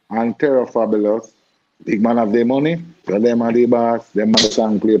and Terror Fabulous. Big man have the money, so them are the boss, them are the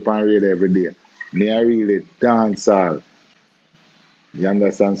song play upon radio every day. Me are really dancehall. You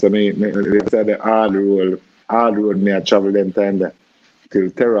understand? So me they said the hard road me I travel them time there. Till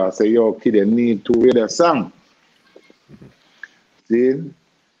Terror say, yo, kid, you need to read a song. See?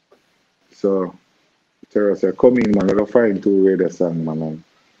 So Terror said, come in, man, we'll find to read a song, man.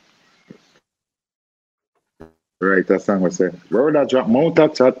 Write a song, we say, brother drop mount a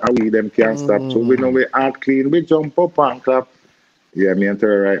chat, and we them can't stop. So we know we act clean, we jump up and clap. Yeah, me and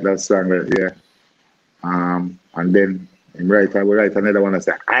Terror write that song, yeah. And then we write another one and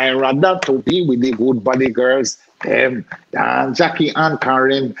say, I rather to be with the good body girls, than Jackie and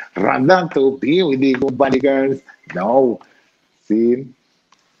Karen. Rather to be with the good body girls. No. See?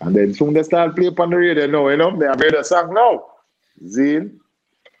 And then soon they start play on the radio now, you know. They have heard the song now. See?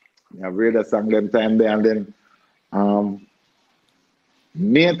 They have heard the song them time there, and then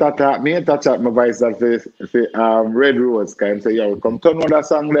me and Tata my voice that for Red Rose kind say, yo, come turn on that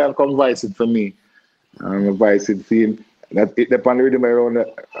song there and come voice it for me. And I voice it for him. That it depends on the rhythm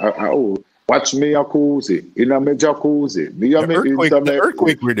around watch me a jacuzzi, in a me jacuzzi. The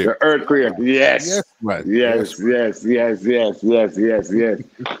earthquake rhythm. The earthquake, yes. Yes, man. Yes.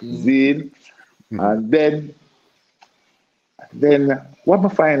 Zine. And then what am I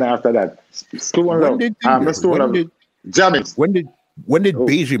find after that? Jamming. When did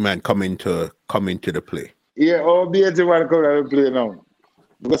Beige Man come into the play? Yeah, Beige Man come into the play now.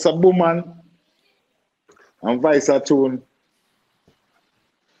 Because a woman and vice a tune.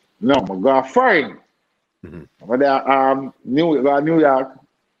 No, I got fine. But they New York,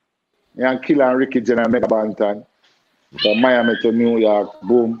 and Killer and Ricky Jen and Mega Banton. From Miami to New York,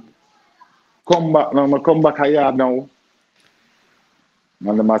 boom. Come back a yard now.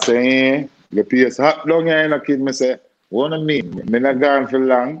 And I say, the PS hot down here, and the kid me say, what I mean? Me not gone for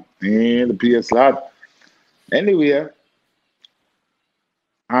long. The PS hot. Anyway,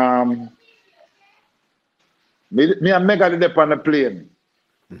 me and Mega did up on the plane.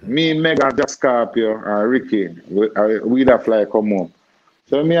 Me, Mega, Jack Scorpio, and Ricky, we that fly come home.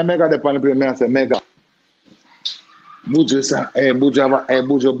 So me and Mega did up on the plane. Me I say, Mega, Buju say,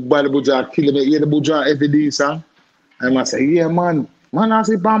 Buju kill me. Yeah, the Buju every day, son. And I say, yeah, man. Man, I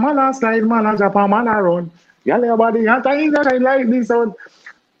see man, I slide, man, I jump, man, I run. Y'all everybody, I like this one.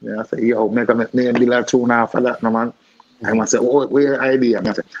 Yeah, I say, yo, Mega, make me be like 2.5 for that, no, man. And I say, oh, where idea? And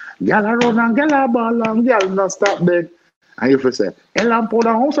I say, y'all run and y'all ball and y'all not stop bed. And if you say, Elam put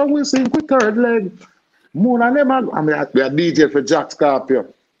the house and we sing with third leg. More than them, and we are DJ for Jack Scorpio.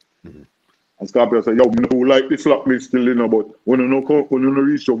 And Scorpio said, yo, we don't like this lock list still, you know, but when you no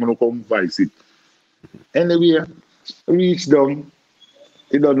reach down, we come vice it. Anyway, reach down.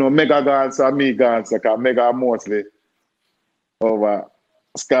 You don't know Mega Gans or me Gans, because Mega mostly over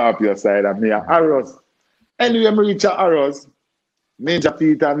Scorpio side and me and Arrows. Anyway, I reach Arrows, Major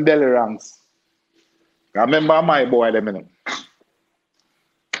Peter and Deli Ranks. I remember my boy them, you know.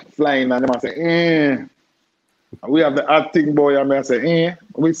 Flying and them I say, we have the acting boy and I say,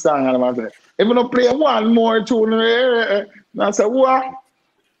 we sang and I say, if you don't play one more tune, and I say, what?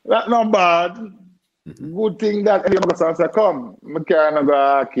 That's not bad. Good thing that I say, come, I can't go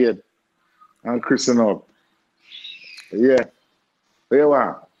arcade and christen up. Yeah. What you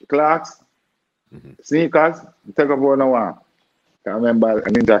want? Clarks? Sneakers? Take up one one. I remember a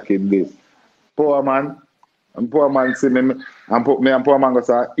Ninja Kid this. Poor man see me and put me and poor man go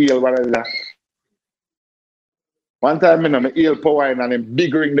say, heel whatever. One time, me heel power in and him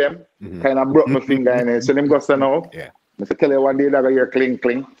big ring them, kind of broke my finger in it. So them go say no. Yeah. I say, tell you one day that I hear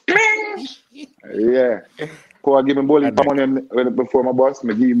cling. Yeah. Poor give me bowling money before my boss,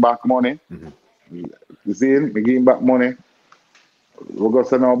 me give him back money. You see him? Me give him back money. We go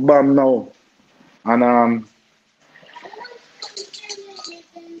say no, bam now. And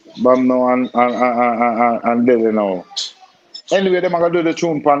Bam now and Deli now. Anyway, them are gonna do the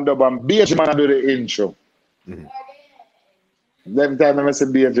tune pan dub and Beige Man do the intro. Them time I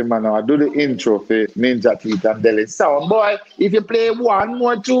say Beige Man now, I do the intro for Ninja Teeth and Deli. Sound boy, if you play one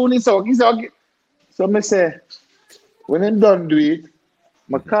more tune, it's okay. So me say, when them done do it,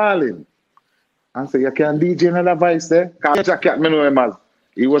 I call him and say, you can DJ another voice there? Because Jack, me know him as,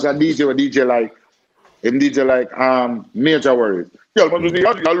 he was a DJ like, Major Worries. Yeah, man, you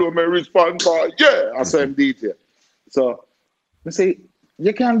allow me respond, yeah, I saw him DJ. So, I say,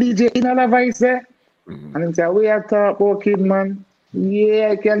 you can DJ another voice there? And he said, we are talk about kid, man.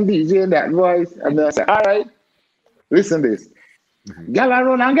 Yeah, I can DJ that voice. And then I said, all right, listen this. Girl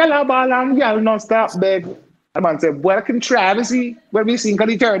run and girl ball and girl not stop beg. And man said, boy, I can try to see when we sing on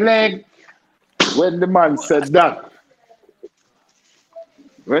the third leg. When the man said that,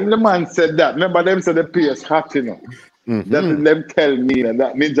 remember them said the place hot, you know. That them tell me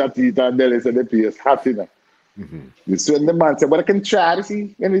that Ninja Tita and Deli said the place hot, you know. This when the man said, but I can try to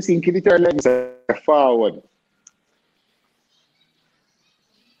see when we sing on the third leg. I said, forward.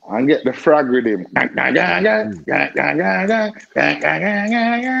 And get the frog with him.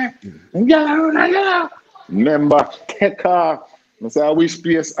 Remember, take off. I say, I wish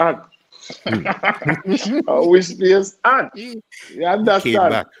PS on. I wish PS on. You understand? Came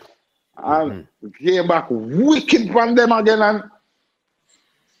back. And came back wicked from them again and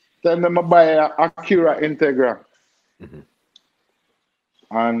tell them to buy a Acura Integra.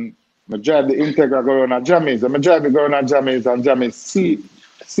 And I drive the Integra go around Jammies. And I drive it go around Jammies and Jammies see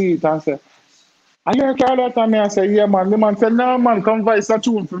it and say, are you okay that time? I say, yeah, man. The man said, no, man, come voice a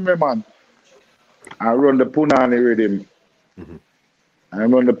tune for me, man. I run the Punani rhythm. I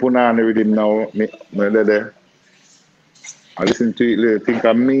run the Punani rhythm now. I listen to it, think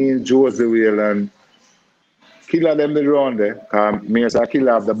of me, Josie Whale, and Killer them the round there. Me as a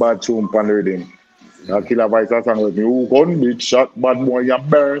Killer have the bad tune on the rhythm. A Killer voice a song with me, who gun big shot, bad boy, you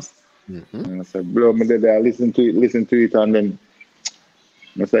burst. And I said, blow me there, I listen to it, and then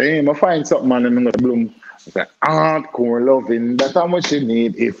I say, hey, I find something, man, and I'm going to bloom. I say, hardcore loving, that's how much you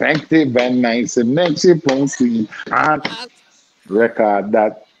need. Effective and nice, it makes you pussy. Record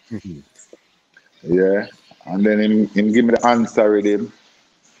that. Yeah. And then him give me the answer with him.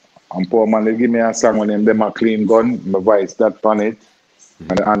 And poor man, they give me a song with him, them a clean gun, my voice that on it.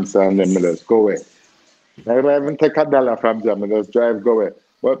 And the answer, and then me just go away. I don't even take $1 from Jam, I just drive, go away.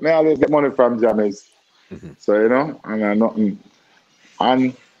 But me always get money from Jammies. So, you know, and I nothing.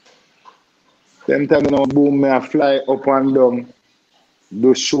 And then time, you know, boom, me I fly up and down,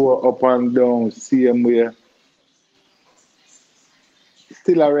 do show up and down, same way.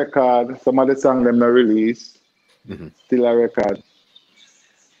 Still a record. Some of the songs them not release. Still a record.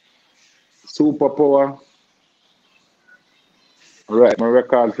 Superpower. Right, my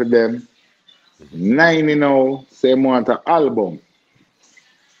record for them. 9 now, same want an album.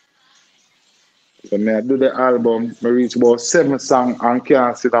 So I do the album, I reach about 7 songs and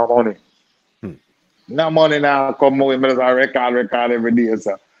can't sit down money. No money now come with me, I record every day.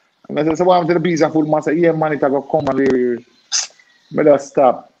 So. And I said, so what happened to the piece of food? I said, yeah, man, it go come and leave. I just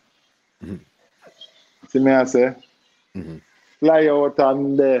stop. See me, I say, fly out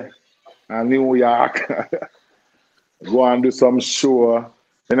on there in New York, go and do some show,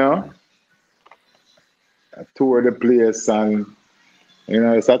 you know, tour the place, and you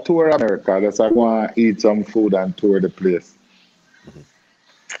know, it's a tour of America. Just I go and eat some food and tour the place.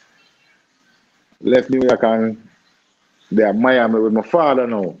 Left New York and they're Miami with my father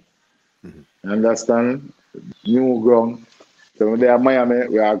now. Understand? New ground. So when they're Miami,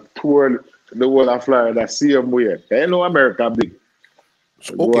 we are toured the whole of Florida, same way. They know America big.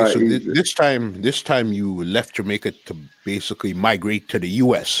 Okay, so this time you left Jamaica to basically migrate to the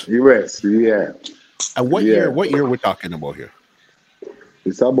US. US, yeah. And what year we're talking about here?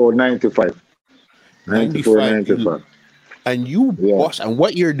 It's about 95. 94, 95. And you boss, and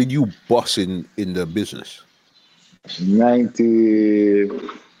what year did you boss in the business? 92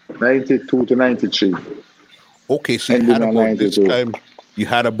 to 93. Okay, so you had about this time, you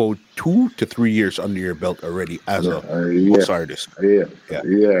had about 2 to 3 years under your belt already as a boss artist. Yeah.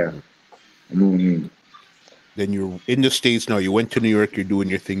 Then you're in the States now. You went to New York, you're doing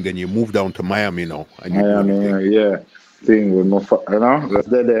your thing. Then you moved down to Miami now. And thing with my, you know, that's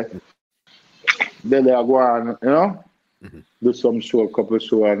there. Then I go on, you know, do some show, a couple of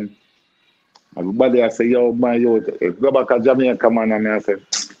shows, and everybody I say, yo, man, go back to Jamaica, man, and I say,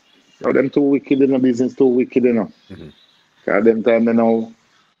 yo, them too wicked in the business, too wicked, you know. Because them time, you know,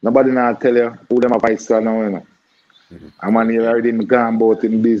 nobody now tell you who them a vice now, you know. I'm on here already gone about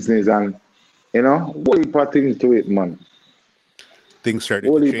in business, and, you know, what heap of things to it, man. Things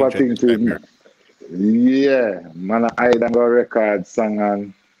started to change. Yeah, man, I don't go record song,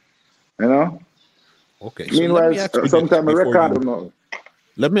 and, you know. Okay. So meanwhile, sometimes a record.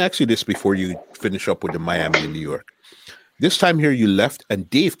 Let me ask you this before you finish up with the Miami and New York. This time here you left, and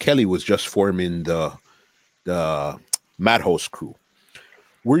Dave Kelly was just forming the Madhouse crew.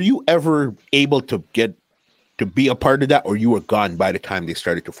 Were you ever able to get to be a part of that, or you were gone by the time they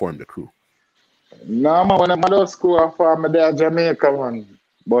started to form the crew? No, man, when I'm at school, I found me there in Jamaica, man.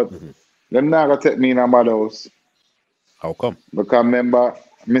 But them not gonna take me in a mad house. How come? Because remember,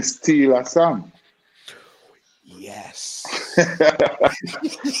 me steal a song. Yes.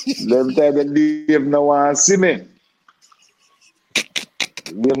 Them time the Dave no want see me.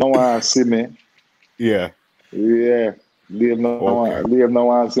 Dave no want see me. Yeah. Yeah. Dave no Okay.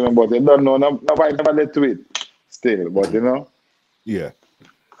 want see me, but they don't know. Nobody never let to it still. But you know, Yeah.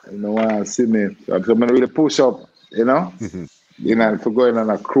 you no want see me. So I'm really push up, you know. You know, for going on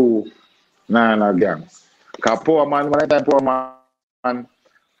a crew, nah, in a gang. Cause poor man, when I time poor man,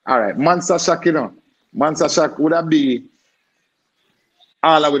 all right, Monster Shack, you know. Monster Shack would have be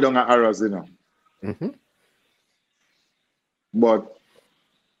all the way down at Arrows, you know. But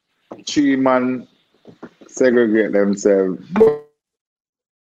 3 man segregate themselves.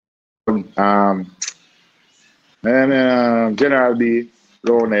 And General B,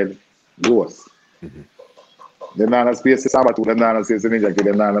 Ronald, Ghost. Them not space Sabatu, them not space Ninja Kid,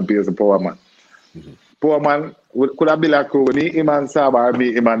 them not space Power Man. Power Man could have been like crew, me, him and Saba, or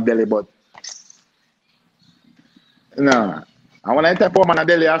me, him and Delhi, but no. And when I tell Power Man and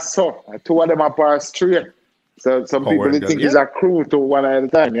Delhi, I saw 2 of them apart straight. So some Power people they and think Delhi, it's a crew to one at a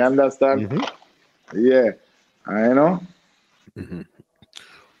time, you understand? Yeah. I know.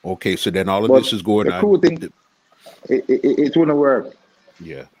 Okay, so then all of But this is going the crew on. thing, it wouldn't work.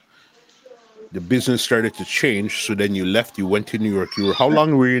 Yeah. The business started to change, so then you left, you went to New York. How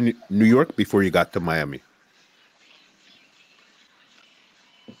long were you in New York before you got to Miami?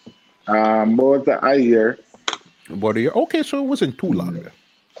 About a year. About a year. Okay, so it wasn't too long then.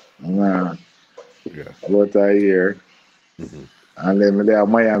 Nah, Yeah. about a year. And then there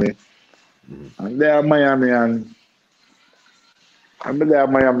Miami. And there Miami and I'm there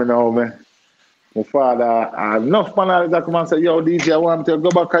Miami now, man. My father, enough man that come and say, yo, DJ, I want to go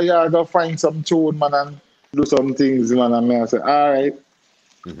back a yard and find some tune, man, and do some things, man. And I say, all right.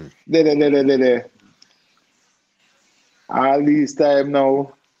 There. All this time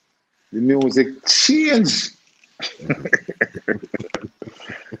now, the music change.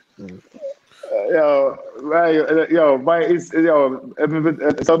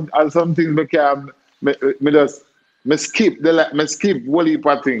 Some things became me skip whole heap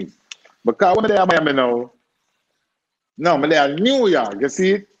of things. Because when I Miami now, no, me there New York, you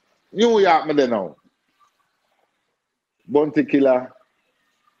see it? New York me there now. Bounty Killer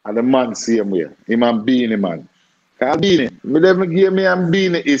and the man same way. Him and Beanie man. Cause Beanie, me never give me and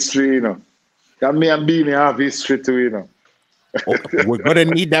Beanie history, you know. Cause me and Beanie have history too, you know. We're gonna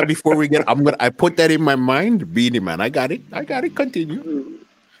need that before we get. I put that in my mind, Beanie Man. I got it. Continue.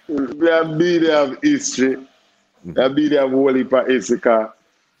 Me and Beanie have history. Me and Beanie have whole heap of history. Cause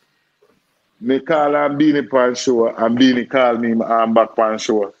me call and Beanie pan show, and Beanie call me and back pan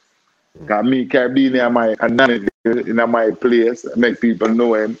show. Cause me carry Beanie and my nanny in my place, make people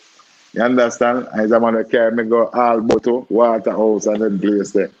know him. You understand? As a man who carry me go all Boto, Waterhouse and then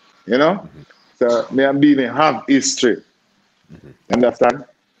place there. You know? So me and Beanie have history. Understand?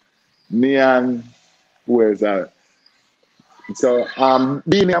 Me and who is that? So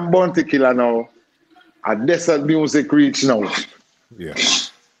Beanie and Bounty Killer now. And Desert Music reach now. Yeah.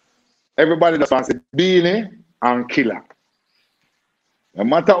 Everybody just wants to Beanie and Killer. No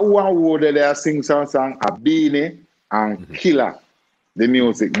matter who and who they sing some song, a Beanie and Killer the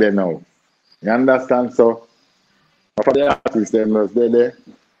music there now. You understand? So for the artists them was there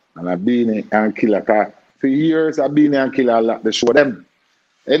and a Beanie and Killer. Cause for years a Beanie and Killer like the show them.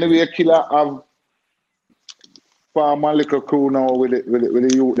 Anyway, Killer have form a little crew now with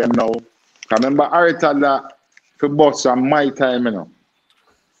the youth them now. I remember Arita that for boss from my time, you know.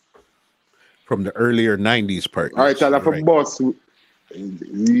 From the earlier 90s part. Arita that for boss.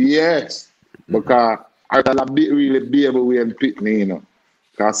 Yes. Because Arita that really Baby Wayne Pitney, you know.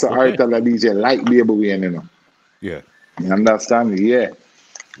 Because so Arita that DJ like Baby Wayne, you know. Yeah. You understand? Yeah.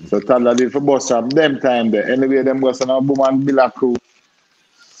 So Tadla did for boss from them time there. Anyway, them was on a boom and Billa crew.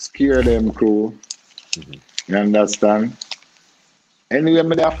 Scare them crew. You understand? Anyway,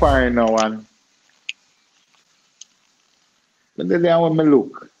 me there fine now and but then when me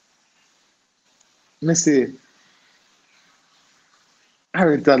look, me see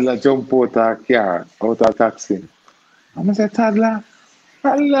Harry Tadla jump out of car, out of taxi. And I say, Tadla,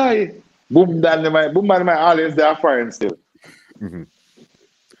 boom down my always there fine still.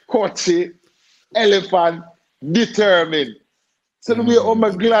 Coachy, elephant, determined. So the way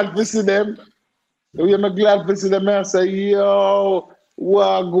I'm glad to see them. The way I'm glad to see them, I say, yo,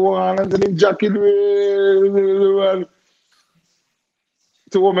 what go on? And then Jackie,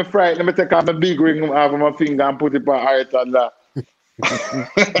 So me frightened, me take off my big ring off of my finger and put it on heart and that.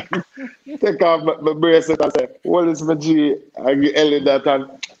 Take off my bracelet and say, what is my G? I give Ellie that and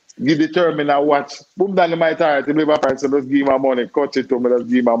give the terminal watch. Boom down in my tire. He believe my parents just give my money. Cut it to me, just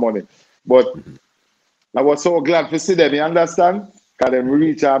give my money. But I was so glad to see them, you understand? Because them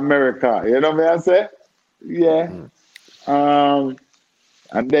reach America. You know what I say? Yeah.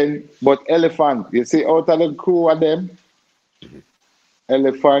 And then, but Elephant, you see, out of the crew of them,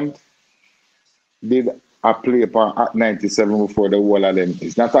 Elephant did a play upon at 97 before the whole of them.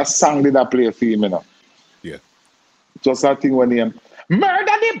 It's not a song did I play for him, you know. Yeah. Just a thing when him murder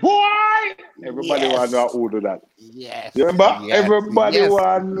the boy. Everybody want to know who do that. Yes. You remember? Yes. Everybody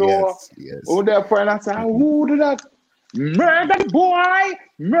want to know who their friend and say, who do that? Murder the boy!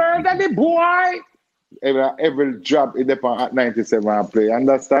 Murder the boy! Every drop in the at 97 I play,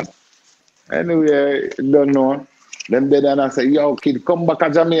 understand? Anyway, don't know. Them dead and I say, yo, kid, come back to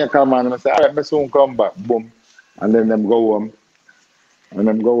Jamaica, man. And I say, all right, I soon come back. Boom. And then them go home.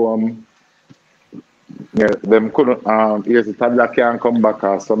 Yeah, them couldn't, here's the time that can't come back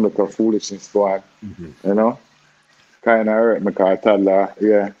or some little foolishness go on. You know? Kind of hurt me because toddler,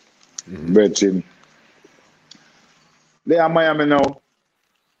 yeah. Virgin. They are Miami now.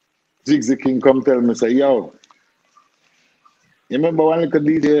 Jigsy King come tell me, say, yo, you remember one little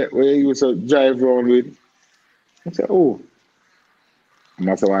DJ where you used to drive around with? I said, oh. And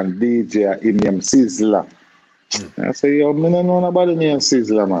I said, one DJ in name Sizzler. I said, yo, I don't know about the name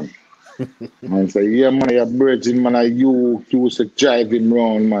Sizzler, man. And I said, yeah, man, you're virgin, man, you used to drive him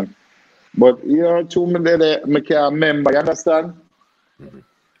around, man. But, you know, to me, I can't remember, you understand?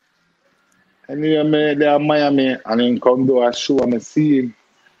 And you know, they are Miami, and then come do a show, and I see him.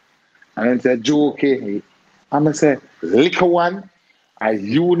 And then say, Jokey. And I say, liquor one, a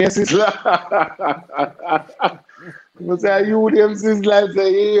Eunice is like. I say, Eunice is like,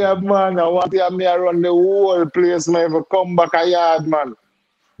 say, yeah, man, I want to have me around the whole place, man, if I come back a yard, man.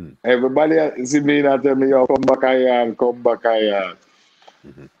 Everybody see me and tell me, yo, come back a yard.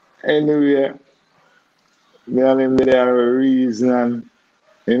 Anyway, me and him there have a reason.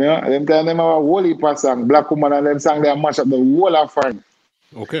 You know, them time them have a whole heap of song. Black Woman and them song, they mash up the whole of friend.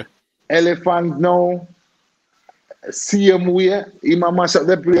 Okay. Elephant now, same way, he mash up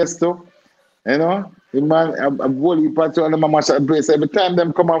the place too. You know, the man a whole heap of them mash up the place. Every time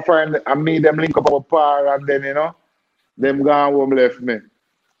them come and friend and me, them link up a par and then, you know, them gone home left me.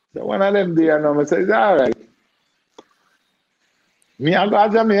 So one of them there now, I say, it's all right. Me I go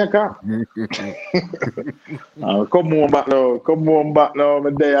to Jamaica. Come home back now,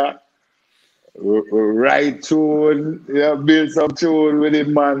 me there. Write tune, build some tune with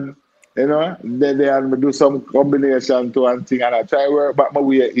him, man. You know, then I do some combination to and thing, and I try to work back my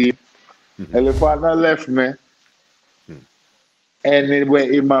way in. Elephant not left me.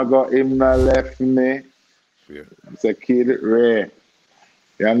 Anyway, him not left me. Yeah. It's a kid rare.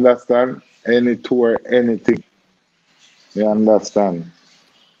 You understand? Any tour, anything. You understand?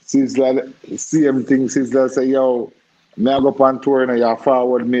 Sizzler, same thing, Sizzler say, yo, me I go up on tour and you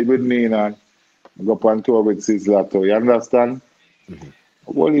forward me with me, and I go up on tour with Sizzler too. You understand?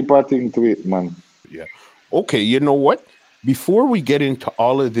 What you putting to it, man? Yeah. Okay, you know what? Before we get into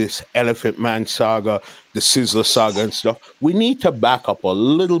all of this Elephant Man saga, the Sizzler saga and stuff, we need to back up a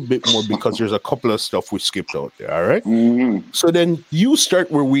little bit more because there's a couple of stuff we skipped out there, all right? So then you start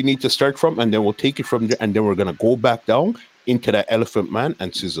where we need to start from, and then we'll take it from there, and then we're going to go back down into the Elephant Man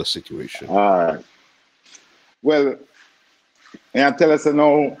and Sizzler situation. All right. Well, and tell us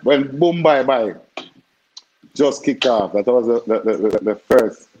now, when Boom Bye Bye just kicked off, that was the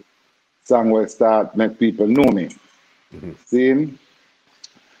first song where start make people know me. See?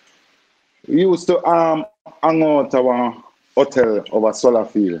 We used to hang out our hotel over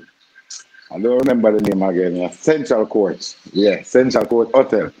Solarfield. I don't remember the name again. Yeah. Central Court. Yeah, Central Court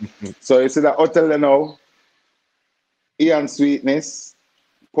Hotel. So you see that hotel there now, Ian Sweetness,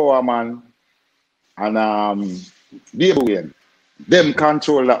 Power Man, and Baby Wayne. Them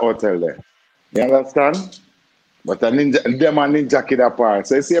control the hotel there. You understand? But them and Ninja Kid apart.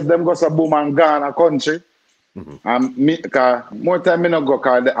 So you see if them go to Boom and Ghana country, more time I not go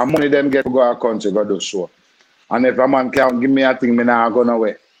because the money them get to go out country, go do show. And if a man can't give me a thing, I not go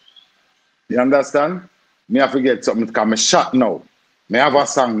nowhere. You understand? Me have to get something because I shot now. Me have a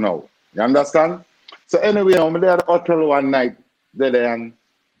song now. You understand? So anyway, I'm there at the hotel one night. They're in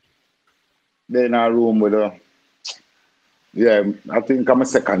a room with a, yeah, I think I'm a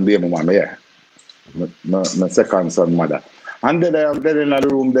second baby mama, yeah. My second son mother. And they're in a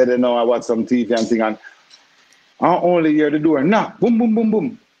room, they know I watch some TV and thing, and I only hear the door, nah, boom, boom, boom,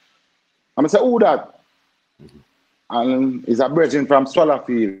 boom. I'm say, who that? and he's a virgin from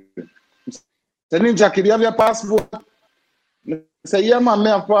Swallowfield. Say, Ninja Kid, you have your passport? I say, yeah, man,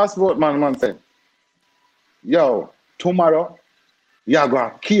 I have passport, man. Man say, yo, tomorrow, you go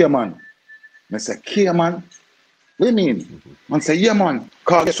to Cayman. I say, Cayman? What do you mean? Man say, yeah, man,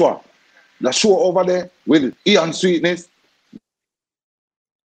 because guess what? The show over there with Ian Sweetness,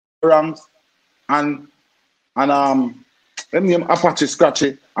 Ranks, and them name Apache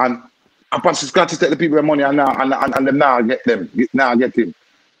Scratchy, and Apache Scratchy take the people the money and them now get them, now get him.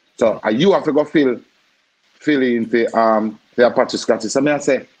 So you have to go fill in for Apache Scratchy. So me I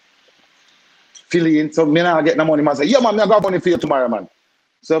say, fill in, so me now get the money. Man say, yeah man, I got money for you tomorrow, man.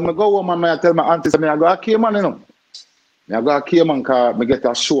 So I go home and I tell my auntie, I go to Cayman, you know. I go to Cayman because I get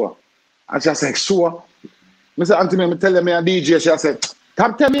a show. And she said, sure. I say, auntie, me tell me a DJ. She said,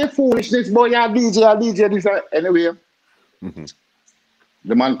 stop tell me foolishness, boy, you're a DJ, this. Anyway. Mm-hmm.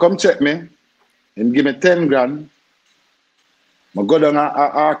 The man come check me and give me 10 grand. I go down an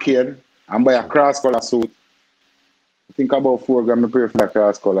arcade and buy a cross-color suit. I think about 4 grand, I pay for a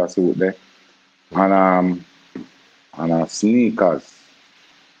cross-color suit there. And sneakers.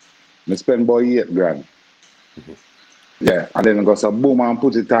 I spend about 8 grand. Mm-hmm. Yeah, and then I go so boom and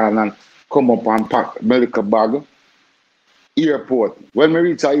put it on and come up and pack my little bag. Airport. When we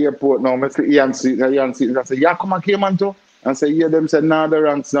reach the airport now, I see Ian Seat. I say, yeah, come and Cayman too. And say, yeah, them said, nah, the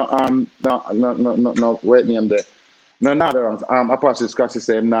ranks, no, wait name there. No, the ranks. Apache Scratchy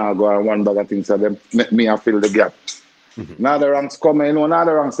say, nah, go on one bag of things, so them make me fill the gap. Mm-hmm. Now the ranks come in, the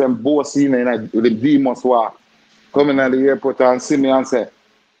ranks, them both see me, and the demons walk. Come in at the airport and see me and say,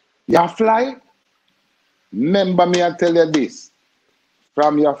 you fly? Remember me, I tell you this.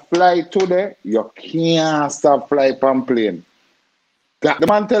 From your flight today, you can't stop fly from plane. That the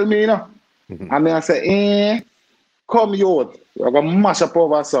man tell me, you know. Mm-hmm. And then I say, come youth, you're going to mash up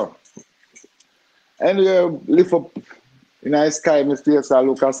over so. Anyway, lift up in the sky, Mr. So I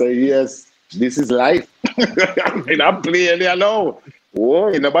look and say, yes, this is life. In a plane, you know. Oh,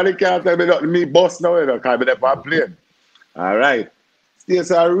 nobody can tell me that me boss now, you know, because I'm in a plane. All right.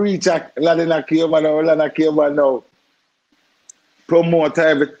 So I reach a Ladina Cayman now. Promoter,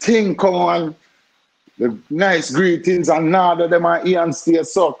 everything come on. The nice greetings and nada them and Ian Stay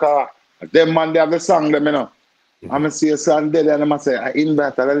Soccer. Them man, they have the song, them, you know. Mm-hmm. I'm going to see a son dead and I say, I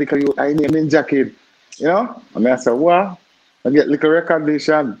invite a little you, I name Ninja Kid. You know? And I say, what? I get little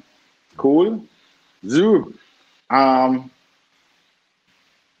recognition. Cool. Zoo.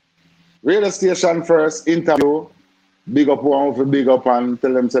 Radio station first, interview. Big up one for big up and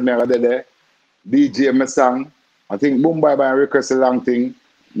tell them to me there. DJ my song. I think Boom Bye Bye request a long thing.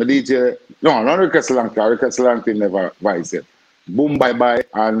 The DJ, no, not request a long thing. Request a long thing never vice it. Boom Bye Bye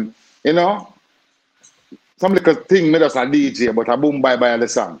and, you know, some little thing made us a DJ, but a Boom Bye Bye the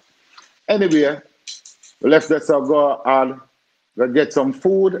song. Anyway, we left that so go and we get some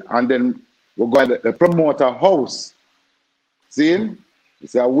food and then we go to the promoter house. See?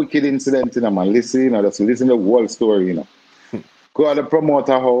 It's a wicked incident, you know, man. Listen, you know, just listen to the whole story, you know. Go to the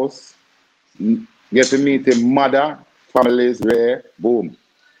promoter house, get to meet his mother, families, rare, boom.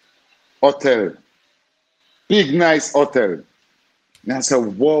 Hotel. Big, nice hotel. And I said,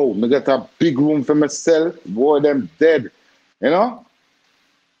 whoa, I got a big room for myself. Boy, them dead. You know?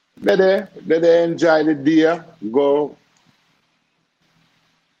 They enjoy the day. Go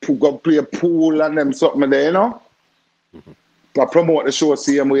play a pool and them something there, you know? Mm-hmm. To promote the show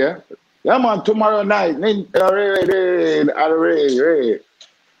same way. Yeah, man, tomorrow night. All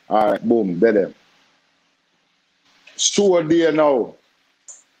right, boom, there. Show day now.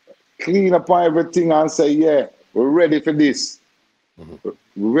 Clean up everything and say, yeah, we're ready for this. Mm-hmm.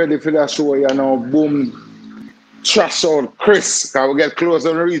 We're ready for that show, you know, boom. Trash out Chris, because we get close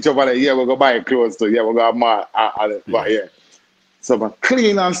and reach over there. Yeah, we're going to buy clothes too. Yeah, we're going to buy here. So, man,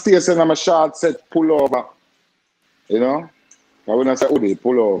 clean and stay, so I'm a short set, pull over. You know? I wouldn't say, oh, they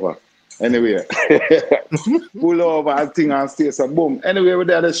pull over. Anyway, pull over and thing and stay, so boom. Anyway, we're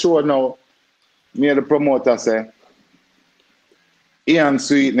there at the show now. Me and the promoter say, Ian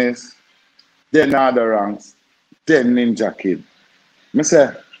Sweetness, then other ranks, then Ninja Kid. I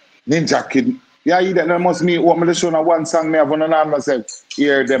say, Ninja Kid, yeah, you that must mean what me the show now one song me have on and I say,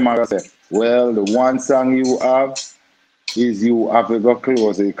 hear them and I say, well, the one song you have is You Have to Go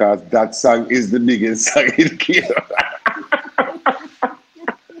Closer because that song is the biggest song in Kid.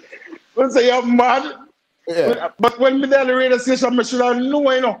 I say, you're mad. Yeah. But when me there at the radio station, I should have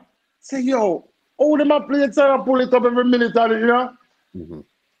known, you know. Say, yo, how them a play it and I pull it up every minute, you know? Mm-hmm.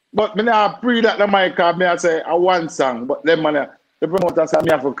 But me now pre that the mic up, me I say, I want song. But then man, the promoter said, me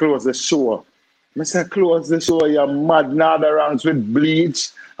have to close the show. I say, close the show, you're mad. Now the rounds with Bleach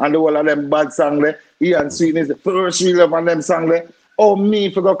and the whole of them bad song there. Ian Sweeney is the first real of them song there. Oh,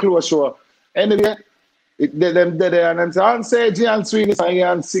 me for go close show. Anyway, them dead there and them say, "I'm saying Ian Sweeney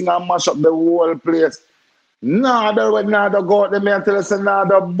and sing and mash up the whole place." Nah, they go out there and tell us, nah,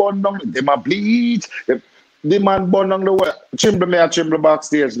 they burn down. They might Bleach. The man burn down the whole. Trimble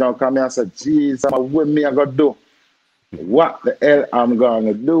backstage now. Come here and say, "Jeez, what me I gonna do? What the hell I'm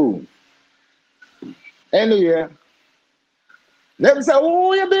gonna do?" Anyway, them say,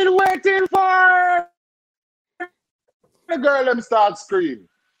 "Oh, you been waiting for?" The girl them start scream.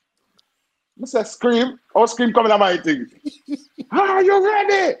 I say, "Scream? Oh, scream coming out my thing." "Are you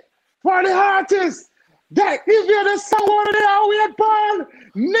ready for the artist that give you the song over there with Paul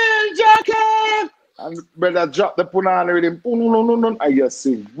Ninja King?" And brother drop the punani with him. I just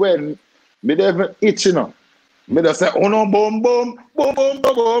see when me even itching up. Me just say, "Oh no, boom, boom, boom, boom,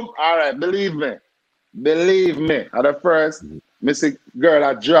 boom, boom." All right, believe me. At the first, me see girl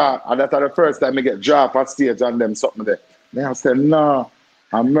I draw, and that's the first time me get draw on stage and them something there. Then I said, "No,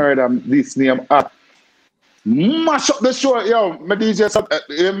 I murder this name up. Mash up the show, yo." My DJ,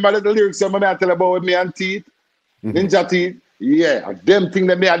 my little lyrics, I tell about me and Teeth, Ninja Teeth. Yeah, them thing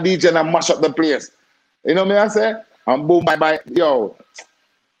that me a DJ and mash up the place. You know me I say? And boom, bye, yo.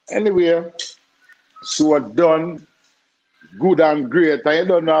 Anyway, show done. Good and great. And you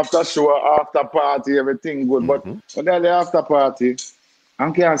don't know after show, after party, everything good. But when they're the after party, I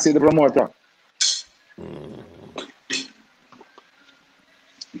can't see the promoter.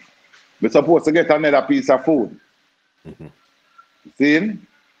 We're supposed to get another piece of food. See? I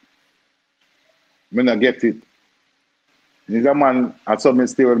not get it. He's a man at some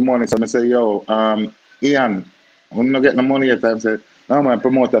stay with money. So I say, "Yo, Ian, I'm not getting the money yet." I said, "No, my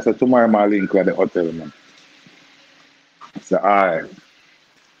promoter said tomorrow I'll link with the hotel, man." So, all right.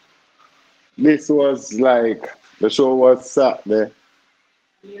 This was like, the show was Saturday,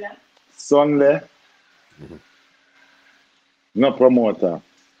 Sunday, no promoter.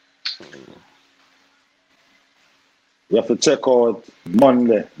 You have to check out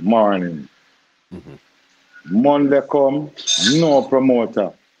Monday morning. Monday come, no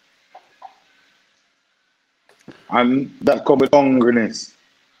promoter. And that come with hungriness.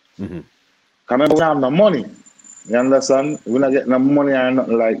 Because remember, we have no money. You understand? We're not getting no money or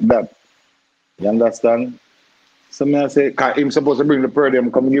nothing like that. You understand? So me I say, because I'm supposed to bring the per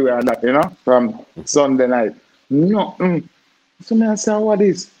diem come give and that, you know, from Sunday night. No. So me I say, what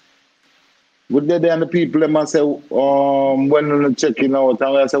is? Would they and the people them and say, when we're checking out,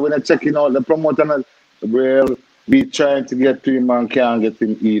 and I say, when they're checking out, the promoter will be trying to get to him and can't get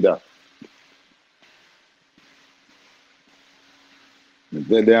him either.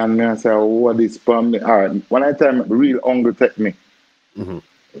 They and me and say, what is for me? All right, when I tell me, real hungry take me.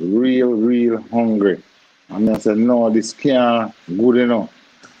 Real hungry. And I said, no, this can't good enough.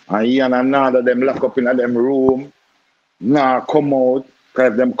 And he and another them lock up in them room. Nah, come out.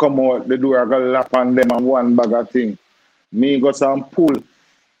 Because them come out, the door got lock on them and one bag of thing. Me got some pull.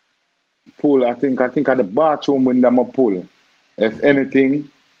 I think at the bathroom window I pull. If anything,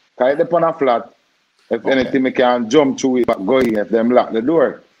 because it's on a flat. If anything, I can jump through it, but go in if them lock the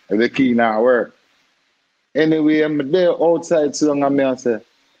door. If the key not work. Anyway, I'm there outside so long and me and say,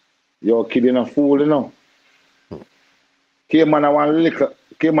 "Yo, kid, you no fool, you know." Came on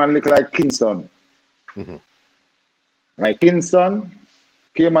look like Kingston. Like Kingston,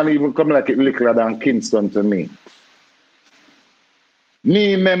 came on even come like it littler than Kingston to me.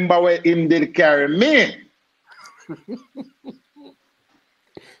 Me remember where him did carry me.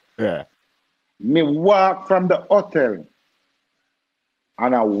 Yeah. Me walk from the hotel.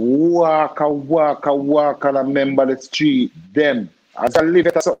 And I walk and I remember the street. Then, as I live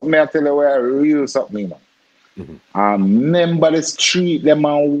at something, I tell you where I real something, you know. I remember the street, them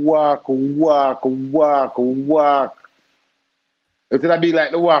and walk. It would be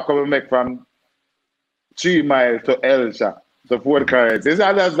like the walk we make from 3 miles to Elsha, to Fort Carrets. You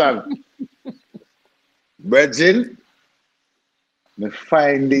understand? Bridging, me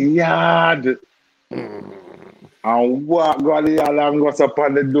find the yard. And walk go the yard and go up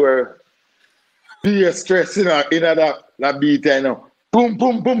on the door. Be stress, you know, in that beat, you know. Boom.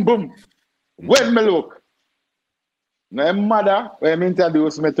 When me look, my mother, when me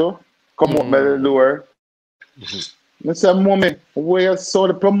introduce me to, come up by the door. I said, "Mommy, where you saw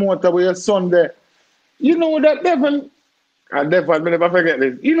the promoter, where your son there? You know that Devon," and Devon, I never forget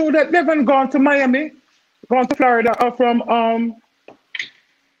this. "You know that Devon gone to Miami, gone to Florida, or from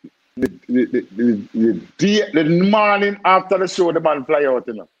the morning after the show, the man fly out,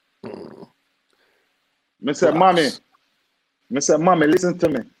 you know." I said, "Mommy, listen to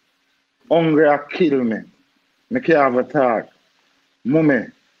me. hungry kill me. I can't have a talk. Mommy,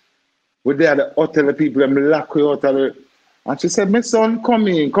 we there at the hotel, the people, them lock we out of the... And she said, my son, come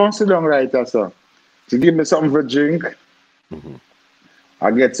in, come sit down right there, sir. She give me something for drink.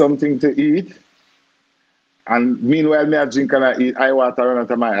 I get something to eat. And meanwhile, me I drink and I eat, I water run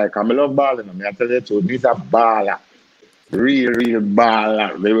out of my eye. Because I love balling. I tell you the truth, this a baller. Real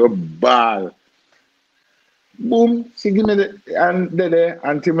baller. They will ball. Boom, she give me the... And there,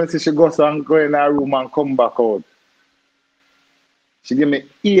 until me see she goes and go in her room and come back out. She give me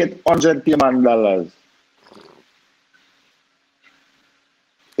 $800 Cayman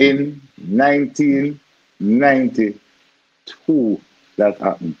in 1992. That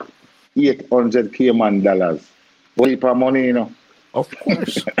happened. $800 Cayman. What heap of money, you know? Of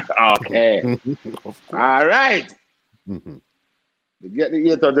course. Okay. Of course. All right. You get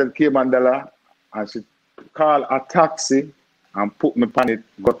the $800 Cayman and she call a taxi and put me on it,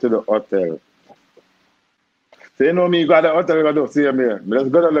 go to the hotel. So you know me, you got the hotel, you got to see me. Let's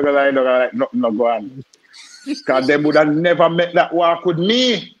go to the line, like nothing not go on. Because they would have never met that walk with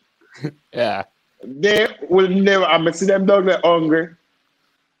me. Yeah. They will never, I see them down there hungry,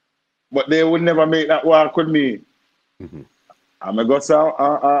 but they would never make that walk with me. I'm going to go so,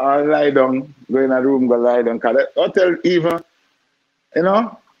 lie down, go in a room, go lie down. Because the hotel even, you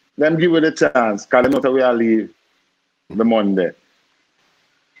know, them give you the chance, because they know that we are leave the Monday.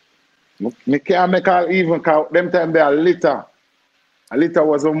 I can't make her even, because them time they are litter. A litter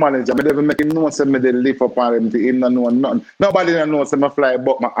was a manager. I never make him know say me they lift up on him to him not know nothing. Nobody knows say me fly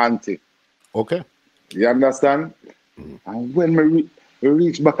but my auntie. Okay. You understand? And when we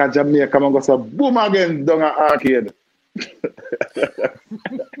reach back at Jamaica, I'm going to say boom again down at arcade.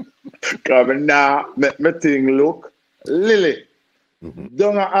 Because now make me thing look lily.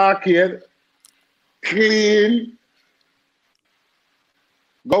 Down at arcade, clean,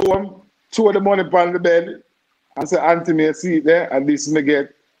 go home, throw the money on the bed, and say, Auntie, me see it there, and this me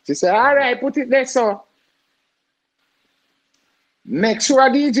get. She said, all right, put it there, so. Next sure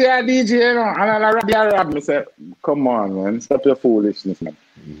DJ, you know, and I rab. Me say, come on, man, stop your foolishness, man.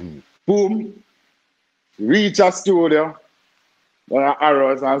 Boom, reach a studio, then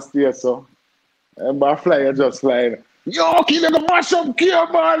arrows and stay so. And my flyer just flying. Yo, kid, you mash up here,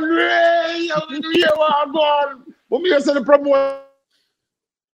 man. Ray, you are gone. When me say the promoter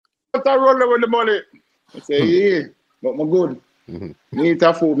run with the money. I say, yeah, but I'm good. Me eat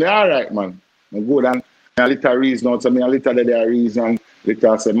a food, me all right, man. I'm good. And a little reason out, so me a little of their reason.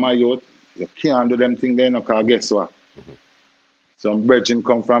 Little say, my youth, you can't do them things there, no, because guess what? Some brethren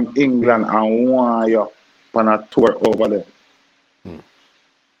come from England and want you on a tour over there.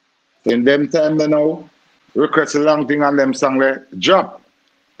 So in them time, they know, request a long thing on them song there, drop.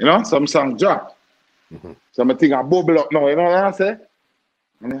 You know, some song drop. So I think I bubble up now, you know what I say?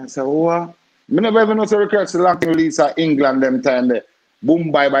 And I say, what? I never even know to request a long thing release at England them time there.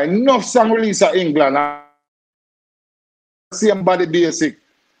 Boom, bye bye. Enough song release at England. Same body basic.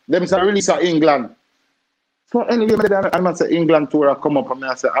 Them say release at England. So anyway, I say England tour I come up and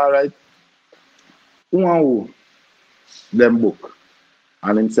I say, all right. Who them book.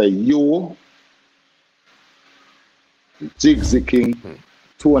 And him say, you, Jigsy King,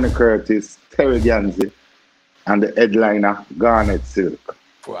 Tony Curtis, Terry Ganzi, and the headliner, Garnet Silk.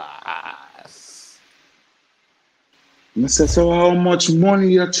 Yes. I say, so how much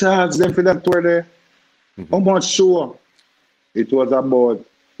money you charge them for that tour there? How much show? It was about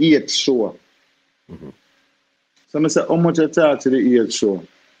 8 show. So I say, how much you charge to the 8 show?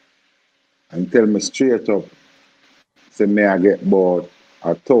 And tell me straight up, say, may I get bored?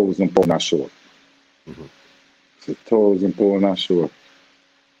 £1,000 a show. It's £1,000 a show.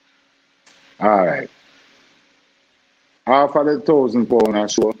 All right. Half of the £1,000 a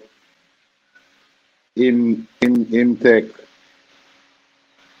show in tech.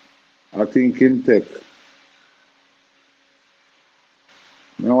 I think in tech.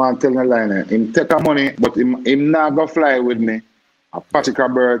 I want to tell you a line. Him take a money, but him not go fly with me. A Patrick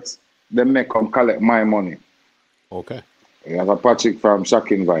Birds, they make come collect my money. Okay. He has a Patrick from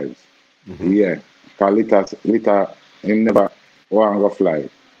Shocking Vibes. Yeah. Because later, him never want to go fly.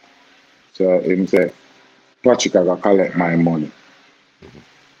 So him say, Patrick I go collect my money.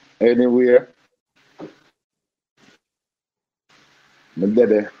 Anyway, I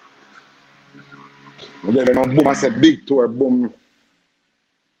did it. Boom, I said big tour, boom.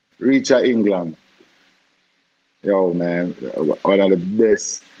 Reach England. Yo, man, one of the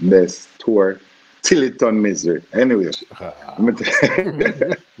best tour till it turn misery. Anyway.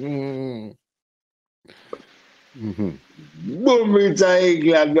 Boom, reach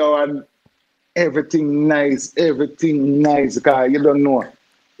England now and everything nice, because you don't know.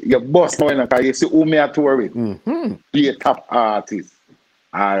 You boss now, because you see who me a tour with. Be a top artist.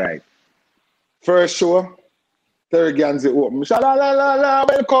 All right. First show, Terganzi open. Sha-la-la-la-la,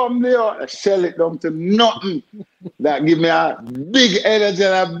 welcome there. Shell it down to nothing. That give me a big energy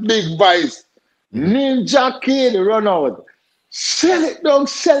and a big voice. Ninja Kid run out. Shell it down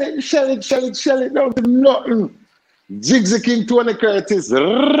down to nothing. Jigsy King, Tony Curtis.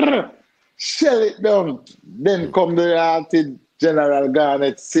 Shell it down. Then come the artist General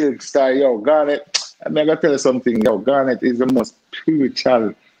Garnet, Silk Star. Yo, Garnet, I'm going to tell you something. Yo, Garnet is the most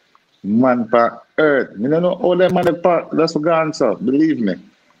spiritual man on earth. You don't know all them man that's gone, so believe me.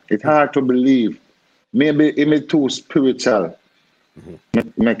 It's hard to believe. Maybe he's too spiritual.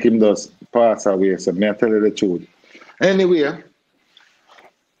 Make him just pass away. So may I tell you the truth. Anyway,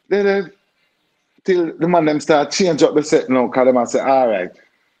 then till the man them start change up the set now, because them say, all right,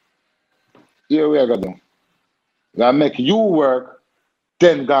 here we are going. I make you work,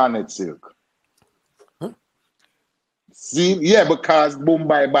 then Garnet Silk. See, yeah, because Boom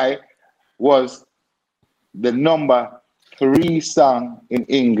Bye Bye was the number 3 song in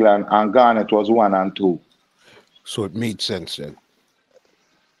England and Garnet was 1 and 2. So it made sense then.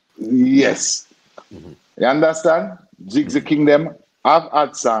 Yes. You understand? Jigsy Kingdom have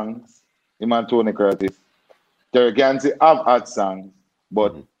had songs, him and Tony Curtis. Terganzi have had songs,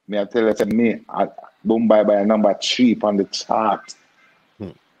 but me I tell you, me, Boom Bye Bye number 3 on the chart.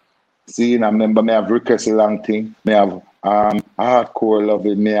 See, I remember me have Request a Long Thing, me have Hardcore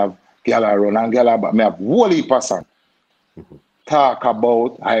Loving, me have Gala Run and Gala, but me have whole heap of song. Talk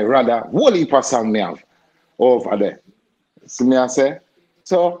About, I rather whole heap of song me have over there. See me I say?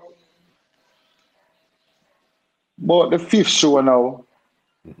 So, but the 5th show now,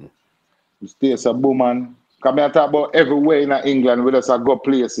 States of Booman, come here talk about everywhere in England with us I go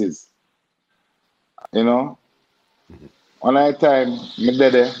places. You know? One night time, me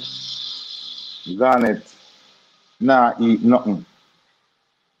there, Garnet, nah eat nothing.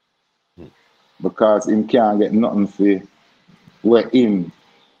 Because him can't get nothing for where him.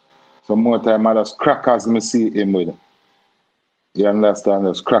 So more time I just crackers me see him with. You understand?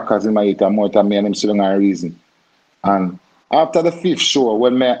 Those crackers in my eat and more time me and him sit down and reason. And after the 5th show,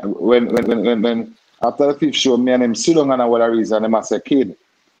 when after the 5th show, me and him sit down and what a reason, and I say, kid,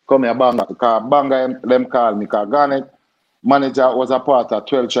 come here, Banga. Because Banga, them call me, because Garnet manager was a part of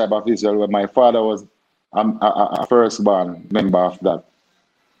 12 Tribe of Israel, where my father was a firstborn member of that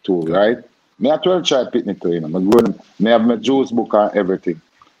too, right? Me a 12 Tribe pitney too, you know. Me have my Jews book and everything.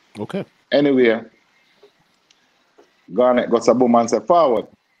 Okay. Anyway, Garnet got a boom and say, forward.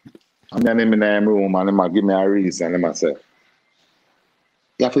 And then him in the room and him give me a reason. And him say,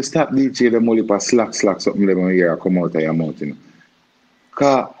 you have to stop DJ them only for slack something them here come out of your mouth, you know.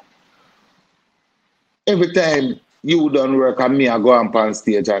 Because every time you done work and me I go on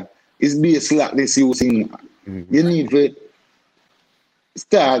stage and it's be slack this you sing. You need to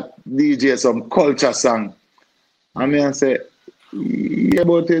start DJ some culture song. And me I say, yeah,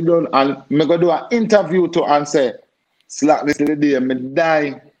 but you done. And me go do an interview to and say, slack this the day, me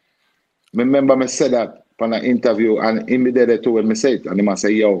die. Me remember me said that on an interview and him be there too when me say it. And he must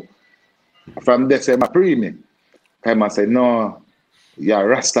say, yo, from there say, I pre me. I must say, no, you're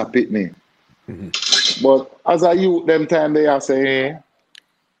Rasta pit me. But as a youth, them time they are say, hey,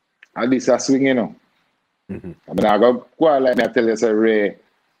 and this a swing, you know. I mean, I go like me I tell you, say, Ray,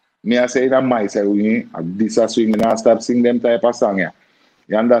 me I say, in my say, and this a swing, and I start sing them type of song, yeah.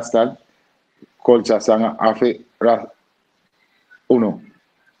 You understand? Culture song, I feel, uno.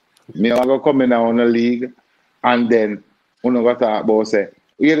 Me I go come in on the league, and then uno go talk about say,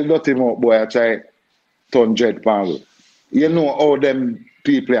 you the dirty mouth boy, I try turn dread pan. You know how them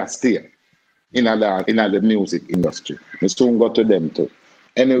people are still in the music industry. We soon got to them too.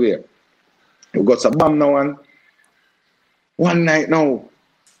 Anyway, we got some bomb now one night now.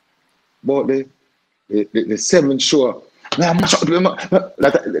 About the 7th show. Now because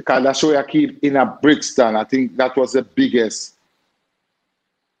that show I keep in a Brixton. I think that was the biggest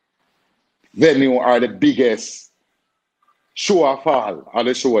venue or the biggest show of all. Or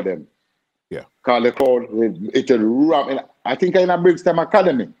the show of them. Yeah. Because they called it I think in a Brixton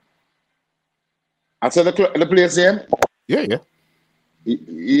Academy. I said the place there? Yeah.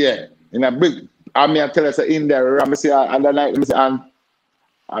 Yeah. In a big, I mean, I tell us in there, I see, and the night, and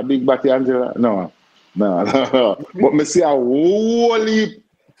a big Batty Angela. No. But I see a whole heap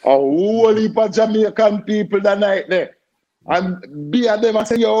of Jamaican people that night there. And be at them, I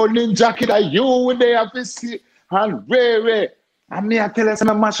say, yo, Ninja Kid, are you there? I see, and Ray. And me, I tell us,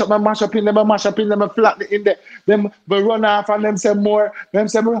 I mash up in them, I flat in there. Them, we run off and them say more. Them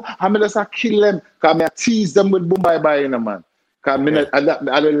say more. And me just kill them. Because I tease them with Boom Bye Bye, you know, man. Cause that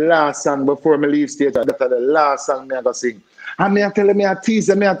the last song before me leave stage, that's the last song me I go sing. And me I tell them, me I tease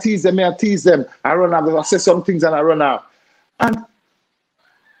them. I run off, I say some things and I run off. And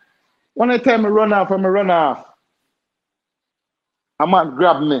when I tell me run off, a man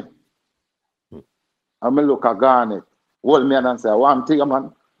grab me. And me look at Garnet, hold me and say, one thing,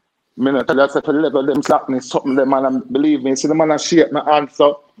 man. Me not tell you, say, for the level them slap me, something them, man, and believe me. See the man and shake my hands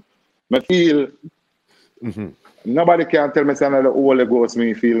up. Me feel. Nobody can tell me say the Holy Ghost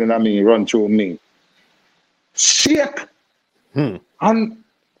me feeling and me run through me. Shake. And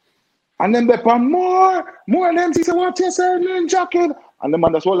then they put more them say, what you say, man, jacket? And the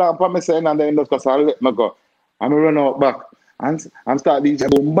man just hold on for me saying, and then just because I let me go. And I run out back. And start DJ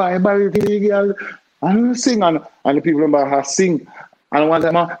boom, bye, girl. And sing, and the people in back sing. And one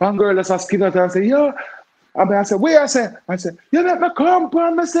time, one girl just skin out and say, yo. And I said, where I say? I said, you let me come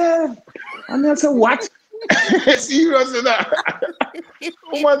upon myself. And I said, what? Serious in that.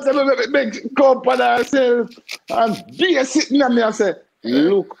 Woman said, let me make come upon herself. And be sitting at me and say,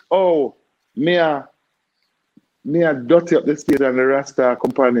 look, me a dirty up the stage and the Rasta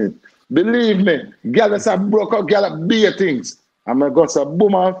company. Believe me, girl that's a broke up, girl that be things. I'm going to go say,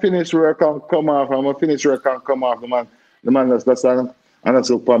 boom, and finish work and come off. I'm going to finish work and come off. The man that's and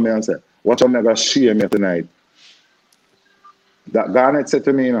that's look for me and say, watch I'm going to shame me tonight. That Garnet said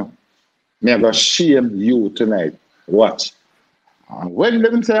to me, you know, me going to shame you tonight. Watch. And when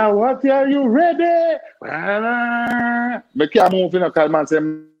them say, what are you ready? Me can't move in a call man say,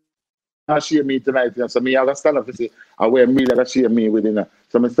 shame me tonight. So me I stand up and say, I wear me like a shame me within her.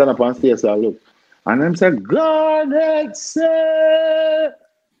 So me stand up and stay so I look. And them say, God say.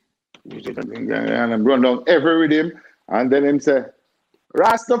 And I'm run down every rhythm. And then him say,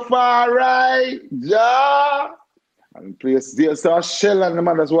 Rastafari, ja. And place there so a shell and the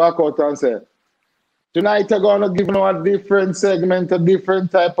man just walk out and say, tonight I'm gonna give you a different segment, a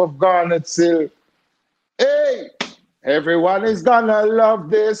different type of Garnet Sill. Hey, everyone is gonna love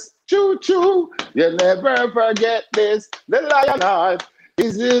this. Choo choo, you never forget this. The Lionheart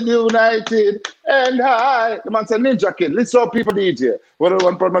is united and high. The man said, Ninja Kid, listen up people DJ. What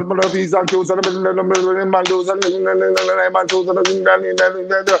one problem of these and two and slap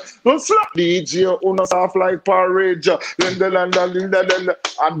DJ on soft like porridge. And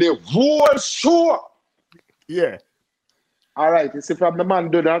the whole show. Yeah. All right, you see from the man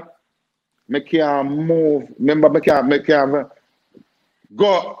do that. Me can't move. Remember, me can't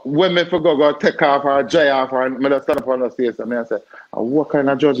go when me forgot go take off or dry off or me just stand up on the stage and I say, what kind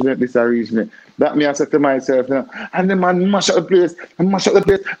of judgment this a reach me? That me I say to myself now. And the man mash up the place and mash up the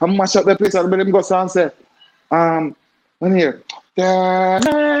place and mash up the place and then him go and say, when here. Hello,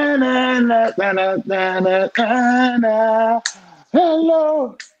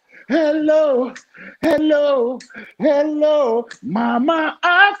 Mama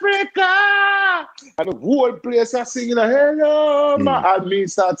Africa. And the whole place are singing, hello, and me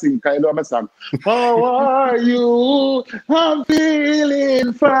start singing kind of a song. How are you? I'm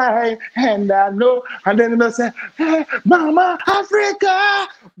feeling fine. And I know. And then they say, hey, Mama Africa,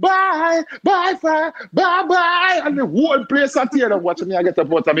 bye. And the whole place are teared up. Watch me, I get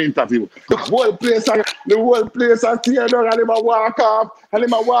up out of the interview. The whole place are teared up. And they walk off. And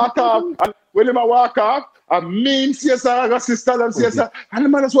when they walk off, I mean, yes, I got sisters and sisters, and the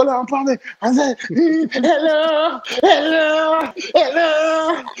man as well on me and say, hello,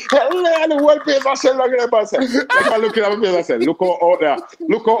 and the whole paper shell down there, I said, I look at me and say, look out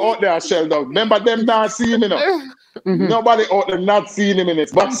there, shell down. Remember them not seeing me now. Nobody out there not seeing him in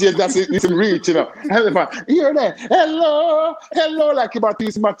it, but see, that's it, it's reach, you know. Here there, hello, like him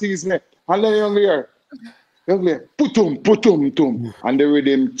tease me, and then young here, putum, and the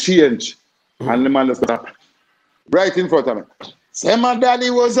rhythm change, and the man just stop. Right in front of me. Say my daddy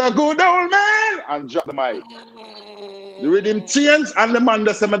was a good old man and drop the mic. The rhythm changed and the man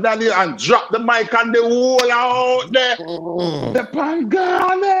just say my daddy and drop the mic and the whole out there. The pan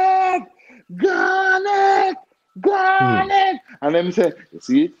Garnet. And then say, you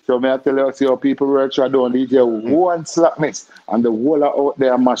see, so may I tell you, see how people work, so I don't need you one slackness and the whole out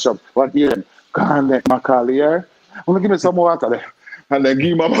there mash up. What hear them? Garnet, Macaulay here. I'm gonna give me some more water there. And then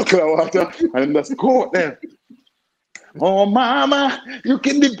give me my bucket of water and then just go out there. Oh, mama, you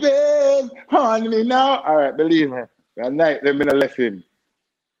can depend on me now. All right, believe me. That night, they left him.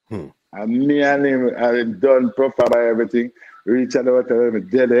 And me and him have done proper by everything. Reach out to him,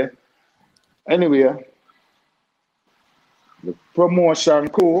 dead. Anyway, the promotion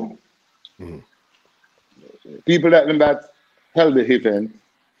cool. People that held the event,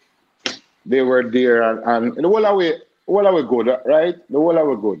 they were there and the whole way good, right? The whole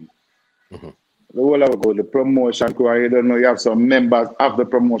way good. The whole of go, the promotion crew, and you don't know you have some members of the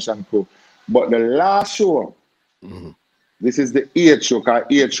promotion crew. But the last show, this is the 8th show, because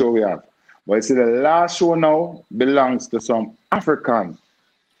 8th show we have. But you see, the last show now belongs to some African.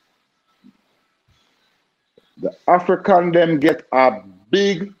 The African them get a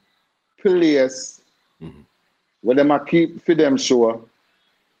big place where them a keep for them show.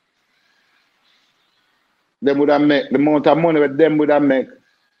 Them would have make the amount of money that them would have make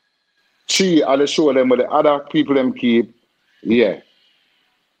 3 of the show them, but the other people them keep, yeah.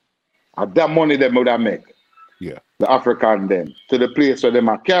 And that money them would have make. Yeah. The African them to the place where them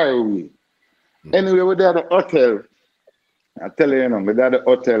a carry away. Anyway, we're there at the hotel. I tell you, we're there at the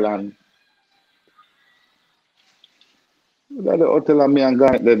hotel and me and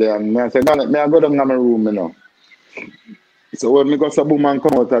Garnet there and me I say, Garnet, me I go down in my room, So when me go to boom and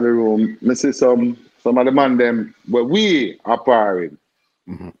come out of the room, me see some of the man them where we are partying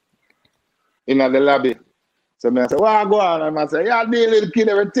in the lobby. So me I say, what go on? And I say, yeah, dealing kid,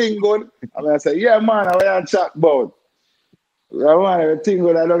 everything good. And I say, yeah, man, what you chat about? Yeah, man, everything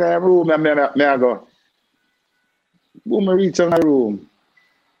good. I look at the room and me I go. Boom, I reach on the room.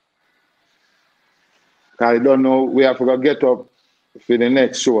 Because I don't know, we have to go get up for the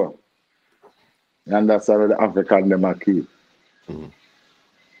next show. And that's how the African them are keep. And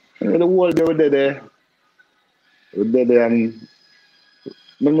the whole day we there. We there and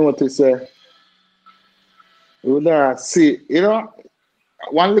I notice we there see,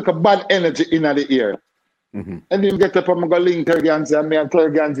 one look of bad energy in the air. And then get up and go link Terganzi and me and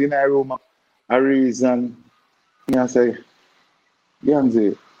Terganzi in the room. A reason. I say,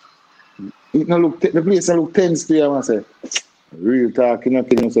 Ganzi, the place look tense to you. I say, real talk, say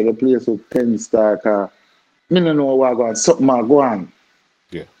the place look tense talk. I don't know what going on, something go on.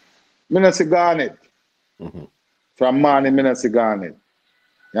 Yeah. I don't see Garnet. From morning, I don't see Garnet.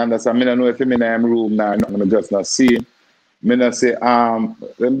 You understand? I don't know if I'm in my room now, I'm just not see him. I don't see,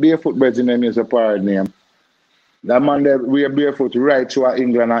 them barefoot bridge name is a pirate name. That man there, we are barefoot right through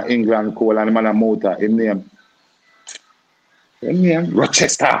England and England coal and the man a motor, his name.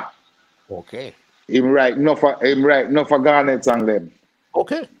 Rochester. Okay. Him right no for Garnet and them.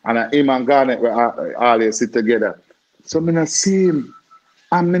 Okay. And him and Garnet we always sit together. So I not see him.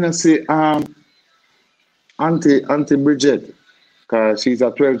 And I not see Auntie Bridget, because she's a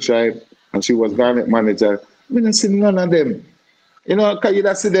 12 tribe and she was Garnet manager. I not see none of them. Because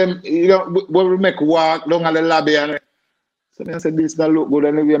you see them, when we make walk down at the lobby and so I said this not look good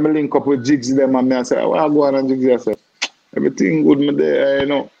and we link up with Jigs them and I say, oh, I go on and Jigs I say, everything good me there,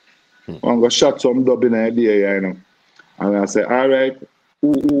 I'm gonna shot some dub in the idea, And I say, all right,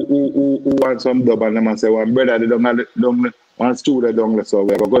 who want some dub? And I say, one brother, they don't have one student down there, so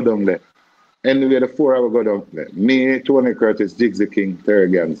we go down there. Anyway, the 4 hours go down there. Me, Tony Curtis, Jigs the King, Terry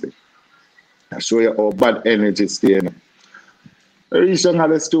Gansey. I show you how bad energy stay. I reach down at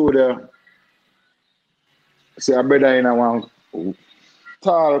the studio. See a brother in a one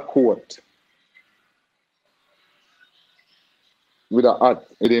tall coat with a hat,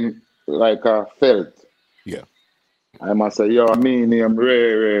 it in like a felt. Yeah. I must say, yo, me name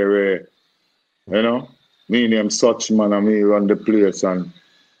Ray. Me name such man and me run the place and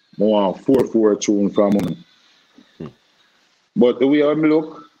I want 4/4 tune from him. But the way I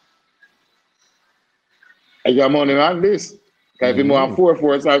look, I got money on this. If you want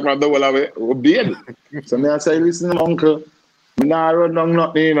 4/4, it's like from the whole of it, we'll be it. So I say, listen, uncle, I nah run down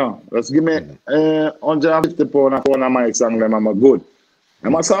nothing, Just give me 150 pounds and phone and mic song, them I'm good. I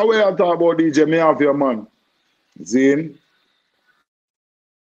must say, where I talk about DJ, me have your man. Zane.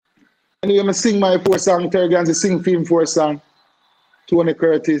 Anyway, I sing my 4 song, Terganzi sing film 4 song, Tony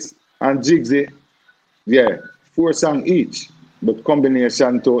Curtis and Jigsy. Yeah, 4 song each, but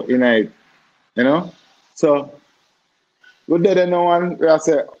combination to unite, So, we did know and I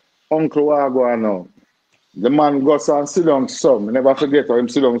say, Uncle Wago now. The man goes and sit down some. I never forget how him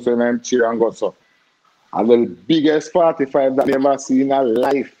sit down so and cheer and go so. And the biggest 45 that I ever seen in a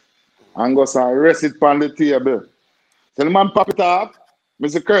life. And goes and rest it on the table. So the man pop it up,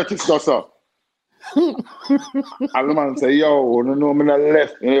 Mr. Curtis goes up. And the man say, yo, no, me not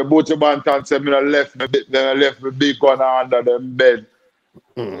left. And both your bantan say, me not left, then I left my big one under them bed.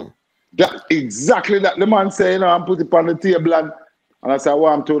 That exactly that the man say, and put it on the table and I say,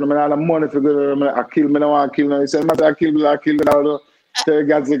 well, I'm told him I have money for good, I kill me, I want to kill me. He said, I kill me. Terry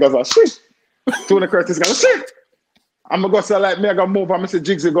Gansey goes, shit. Tony Curtis goes, shit. I'm going to go say like me, I got to move, and I say,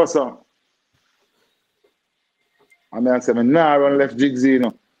 Jigsy goes on. And I say, nah, I run left Jigsy,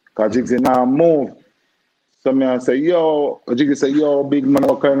 because Jigsy now move. So I say, yo, Jigsy say, yo, big man,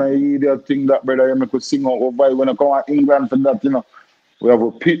 what kind of idiot thing that brother, you could sing out over when I come to England for that, We have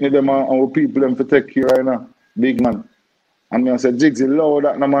a pitney them and our people them for take care right now. Big man. And me I say, Jigsy, loud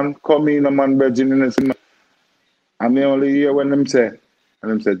that no man come in, no man virgin in this. And me only hear when them say,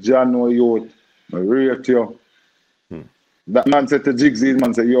 John, no youth, I rate you. That man said to Jigsy,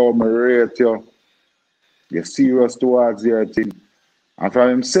 man said, yo, I rate you. You're serious towards your thing. And from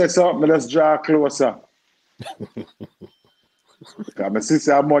him say something, let's draw closer. Because my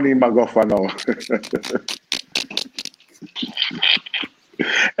sister have money in my go for now.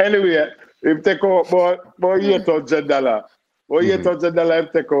 Anyway, if take out about $800. Or $800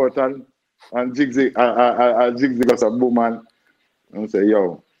 if take out and Jigsy goes a boom and say,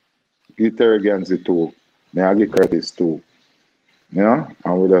 yo, give Terry Ganzi too. May I give Curtis too. You know?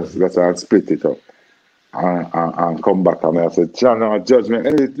 And we just split it up. And come back and I said, Channel Judgment.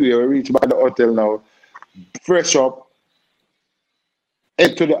 Anyway, we reach by the hotel now, fresh up,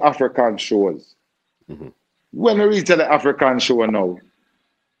 head to the African shores. When we reach the African shore now,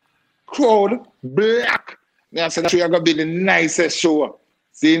 crowd black. I said that we are gonna be the nicest show.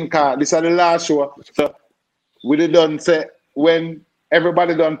 Seeing car, this is the last show. So we done say when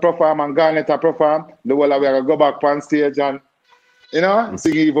everybody done perform and Garnet perform, the whole we are gonna go back on stage and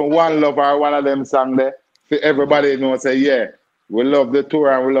sing even One Love or one of them song there. So everybody say, yeah, we love the tour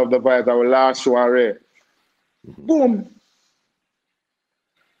and we love the vibe. Our last show already. Boom.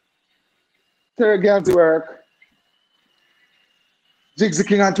 Terry Ganzi work. Jigsy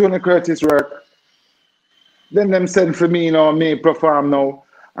King and Tony Curtis work. Then them send for me, me perform now.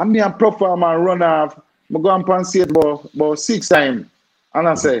 And me and perform and run off. I go on stage about 6 times. And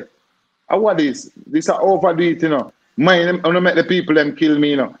I say, what is? This is overdo it, Mine, I make the people them kill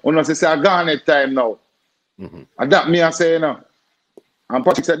me, I say, I gone it time now. And that me I say, And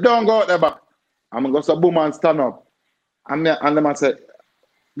Patrick said, don't go out there back. I'm going to go to boom and stand up. And them I say,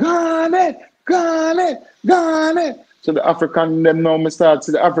 gone it. So the African them now, me start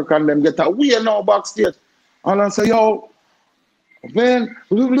see the African them get away now backstage. And I say, yo, man,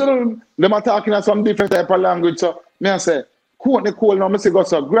 them are talking in some different type of language. So me I say, Courtney Cole now, me say go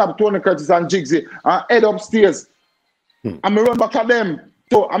so grab Tony Curtis and Jigsy and head upstairs. And me run back at them.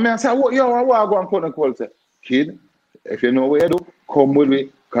 So I mean I say, I want to go and Courtney Cole say, kid, if you know where you do, come with me,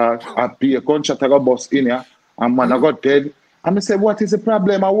 cause I pay a contract I got bus in here, and man I got dead. And I say, what is the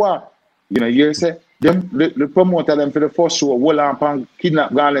problem or what? You say, the promoter them for the first show, hold on and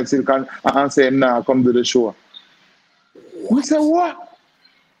kidnap Garnet Silk and say, nah, come to the show. I say, what?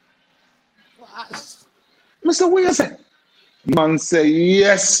 I say, what you say? Man say,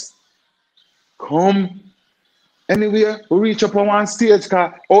 yes. Come. Anyway, we reach up on one stage,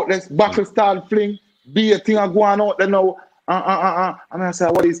 cause out this battle start fling, be a thing I go on out there now. And I say,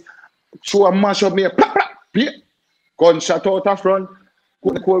 what is? Show a mash up me, gunshot out the front.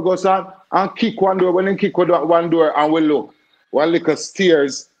 Cole goes on and kick one door. When he kick one door and we look, one little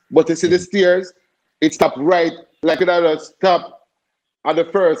stairs. But you see the stairs, it stop right, like it does stop at the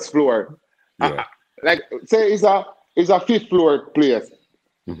first floor. Yeah. Like say it's a 5th floor place.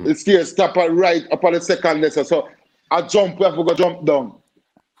 The stairs stop right up on the second level. So I jump, we have to go jump down.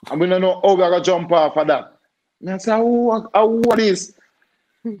 And we don't know how we are going to jump off of that. And I say, what is?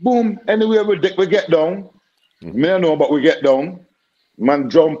 Boom, anyway we get down. Me don't know, but we get down. Man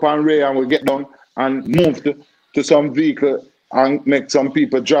jump and ray and we get down and move to some vehicle and make some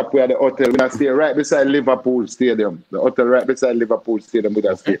people drop where the hotel. We stay right beside Liverpool Stadium. The hotel right beside Liverpool Stadium we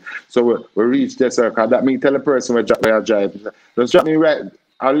stay. So we reach there, sir. That means tell the person where I drive. Just drop me right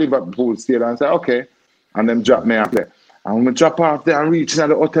at Liverpool Stadium and say, okay. And then drop me off there. And when we drop off there and reach the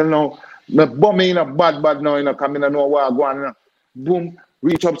hotel now, me bum me in a bad now, come in and know where I go on. Boom,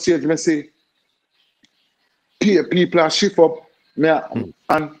 reach upstairs, me say, people are shift up. And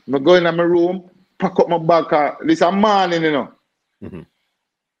I go in my room, pack up my bag. This is a morning,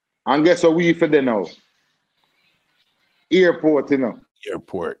 And guess what we for there now? Airport,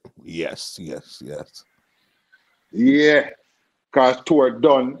 Airport. Yes. Yeah. Because tour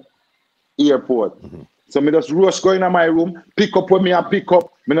done. Airport. So me just rush go in my room, pick up when me I pick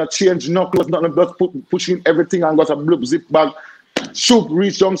up. Me not change no clothes, nothing, just pushing everything and got a blue zip bag. Shoot,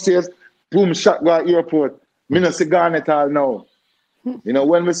 reach downstairs, boom, shot go airport. Me not see Garnet all now.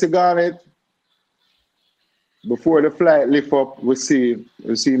 When we see Garnet, before the flight lift up, we see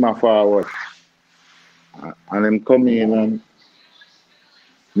my forward. And them come in and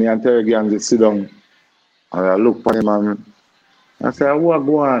me and Terry Ganzi sit down. And I look at him and I say, what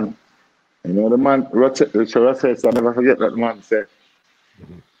go on? The man, Richard says, I never forget that man said.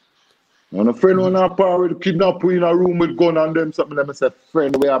 And a friend when I par with kidnap in a room with gun and them something, I said,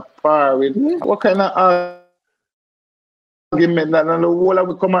 friend, we are par with. What kind of argument that and the whole of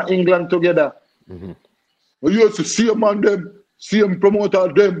we come to England together? We used to see a man them Same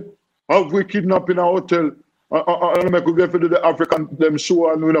promoter them have we kidnapping a hotel and make we get to do the African them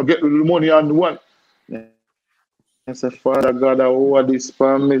show and we not get the money and one. I said, Father God, over this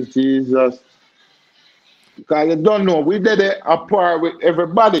family, Jesus. Because you don't know, we did it apart with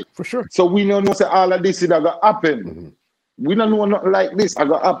everybody. For sure. So we don't know say all of this is going to happen. Mm-hmm. We don't know nothing like this is going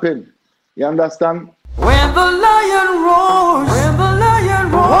to happen. You understand? When the lion roars,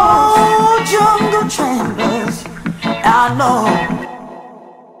 jungle trembles, I know.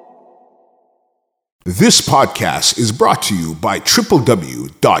 This podcast is brought to you by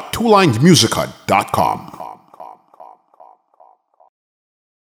www.twolinedmusichut.com.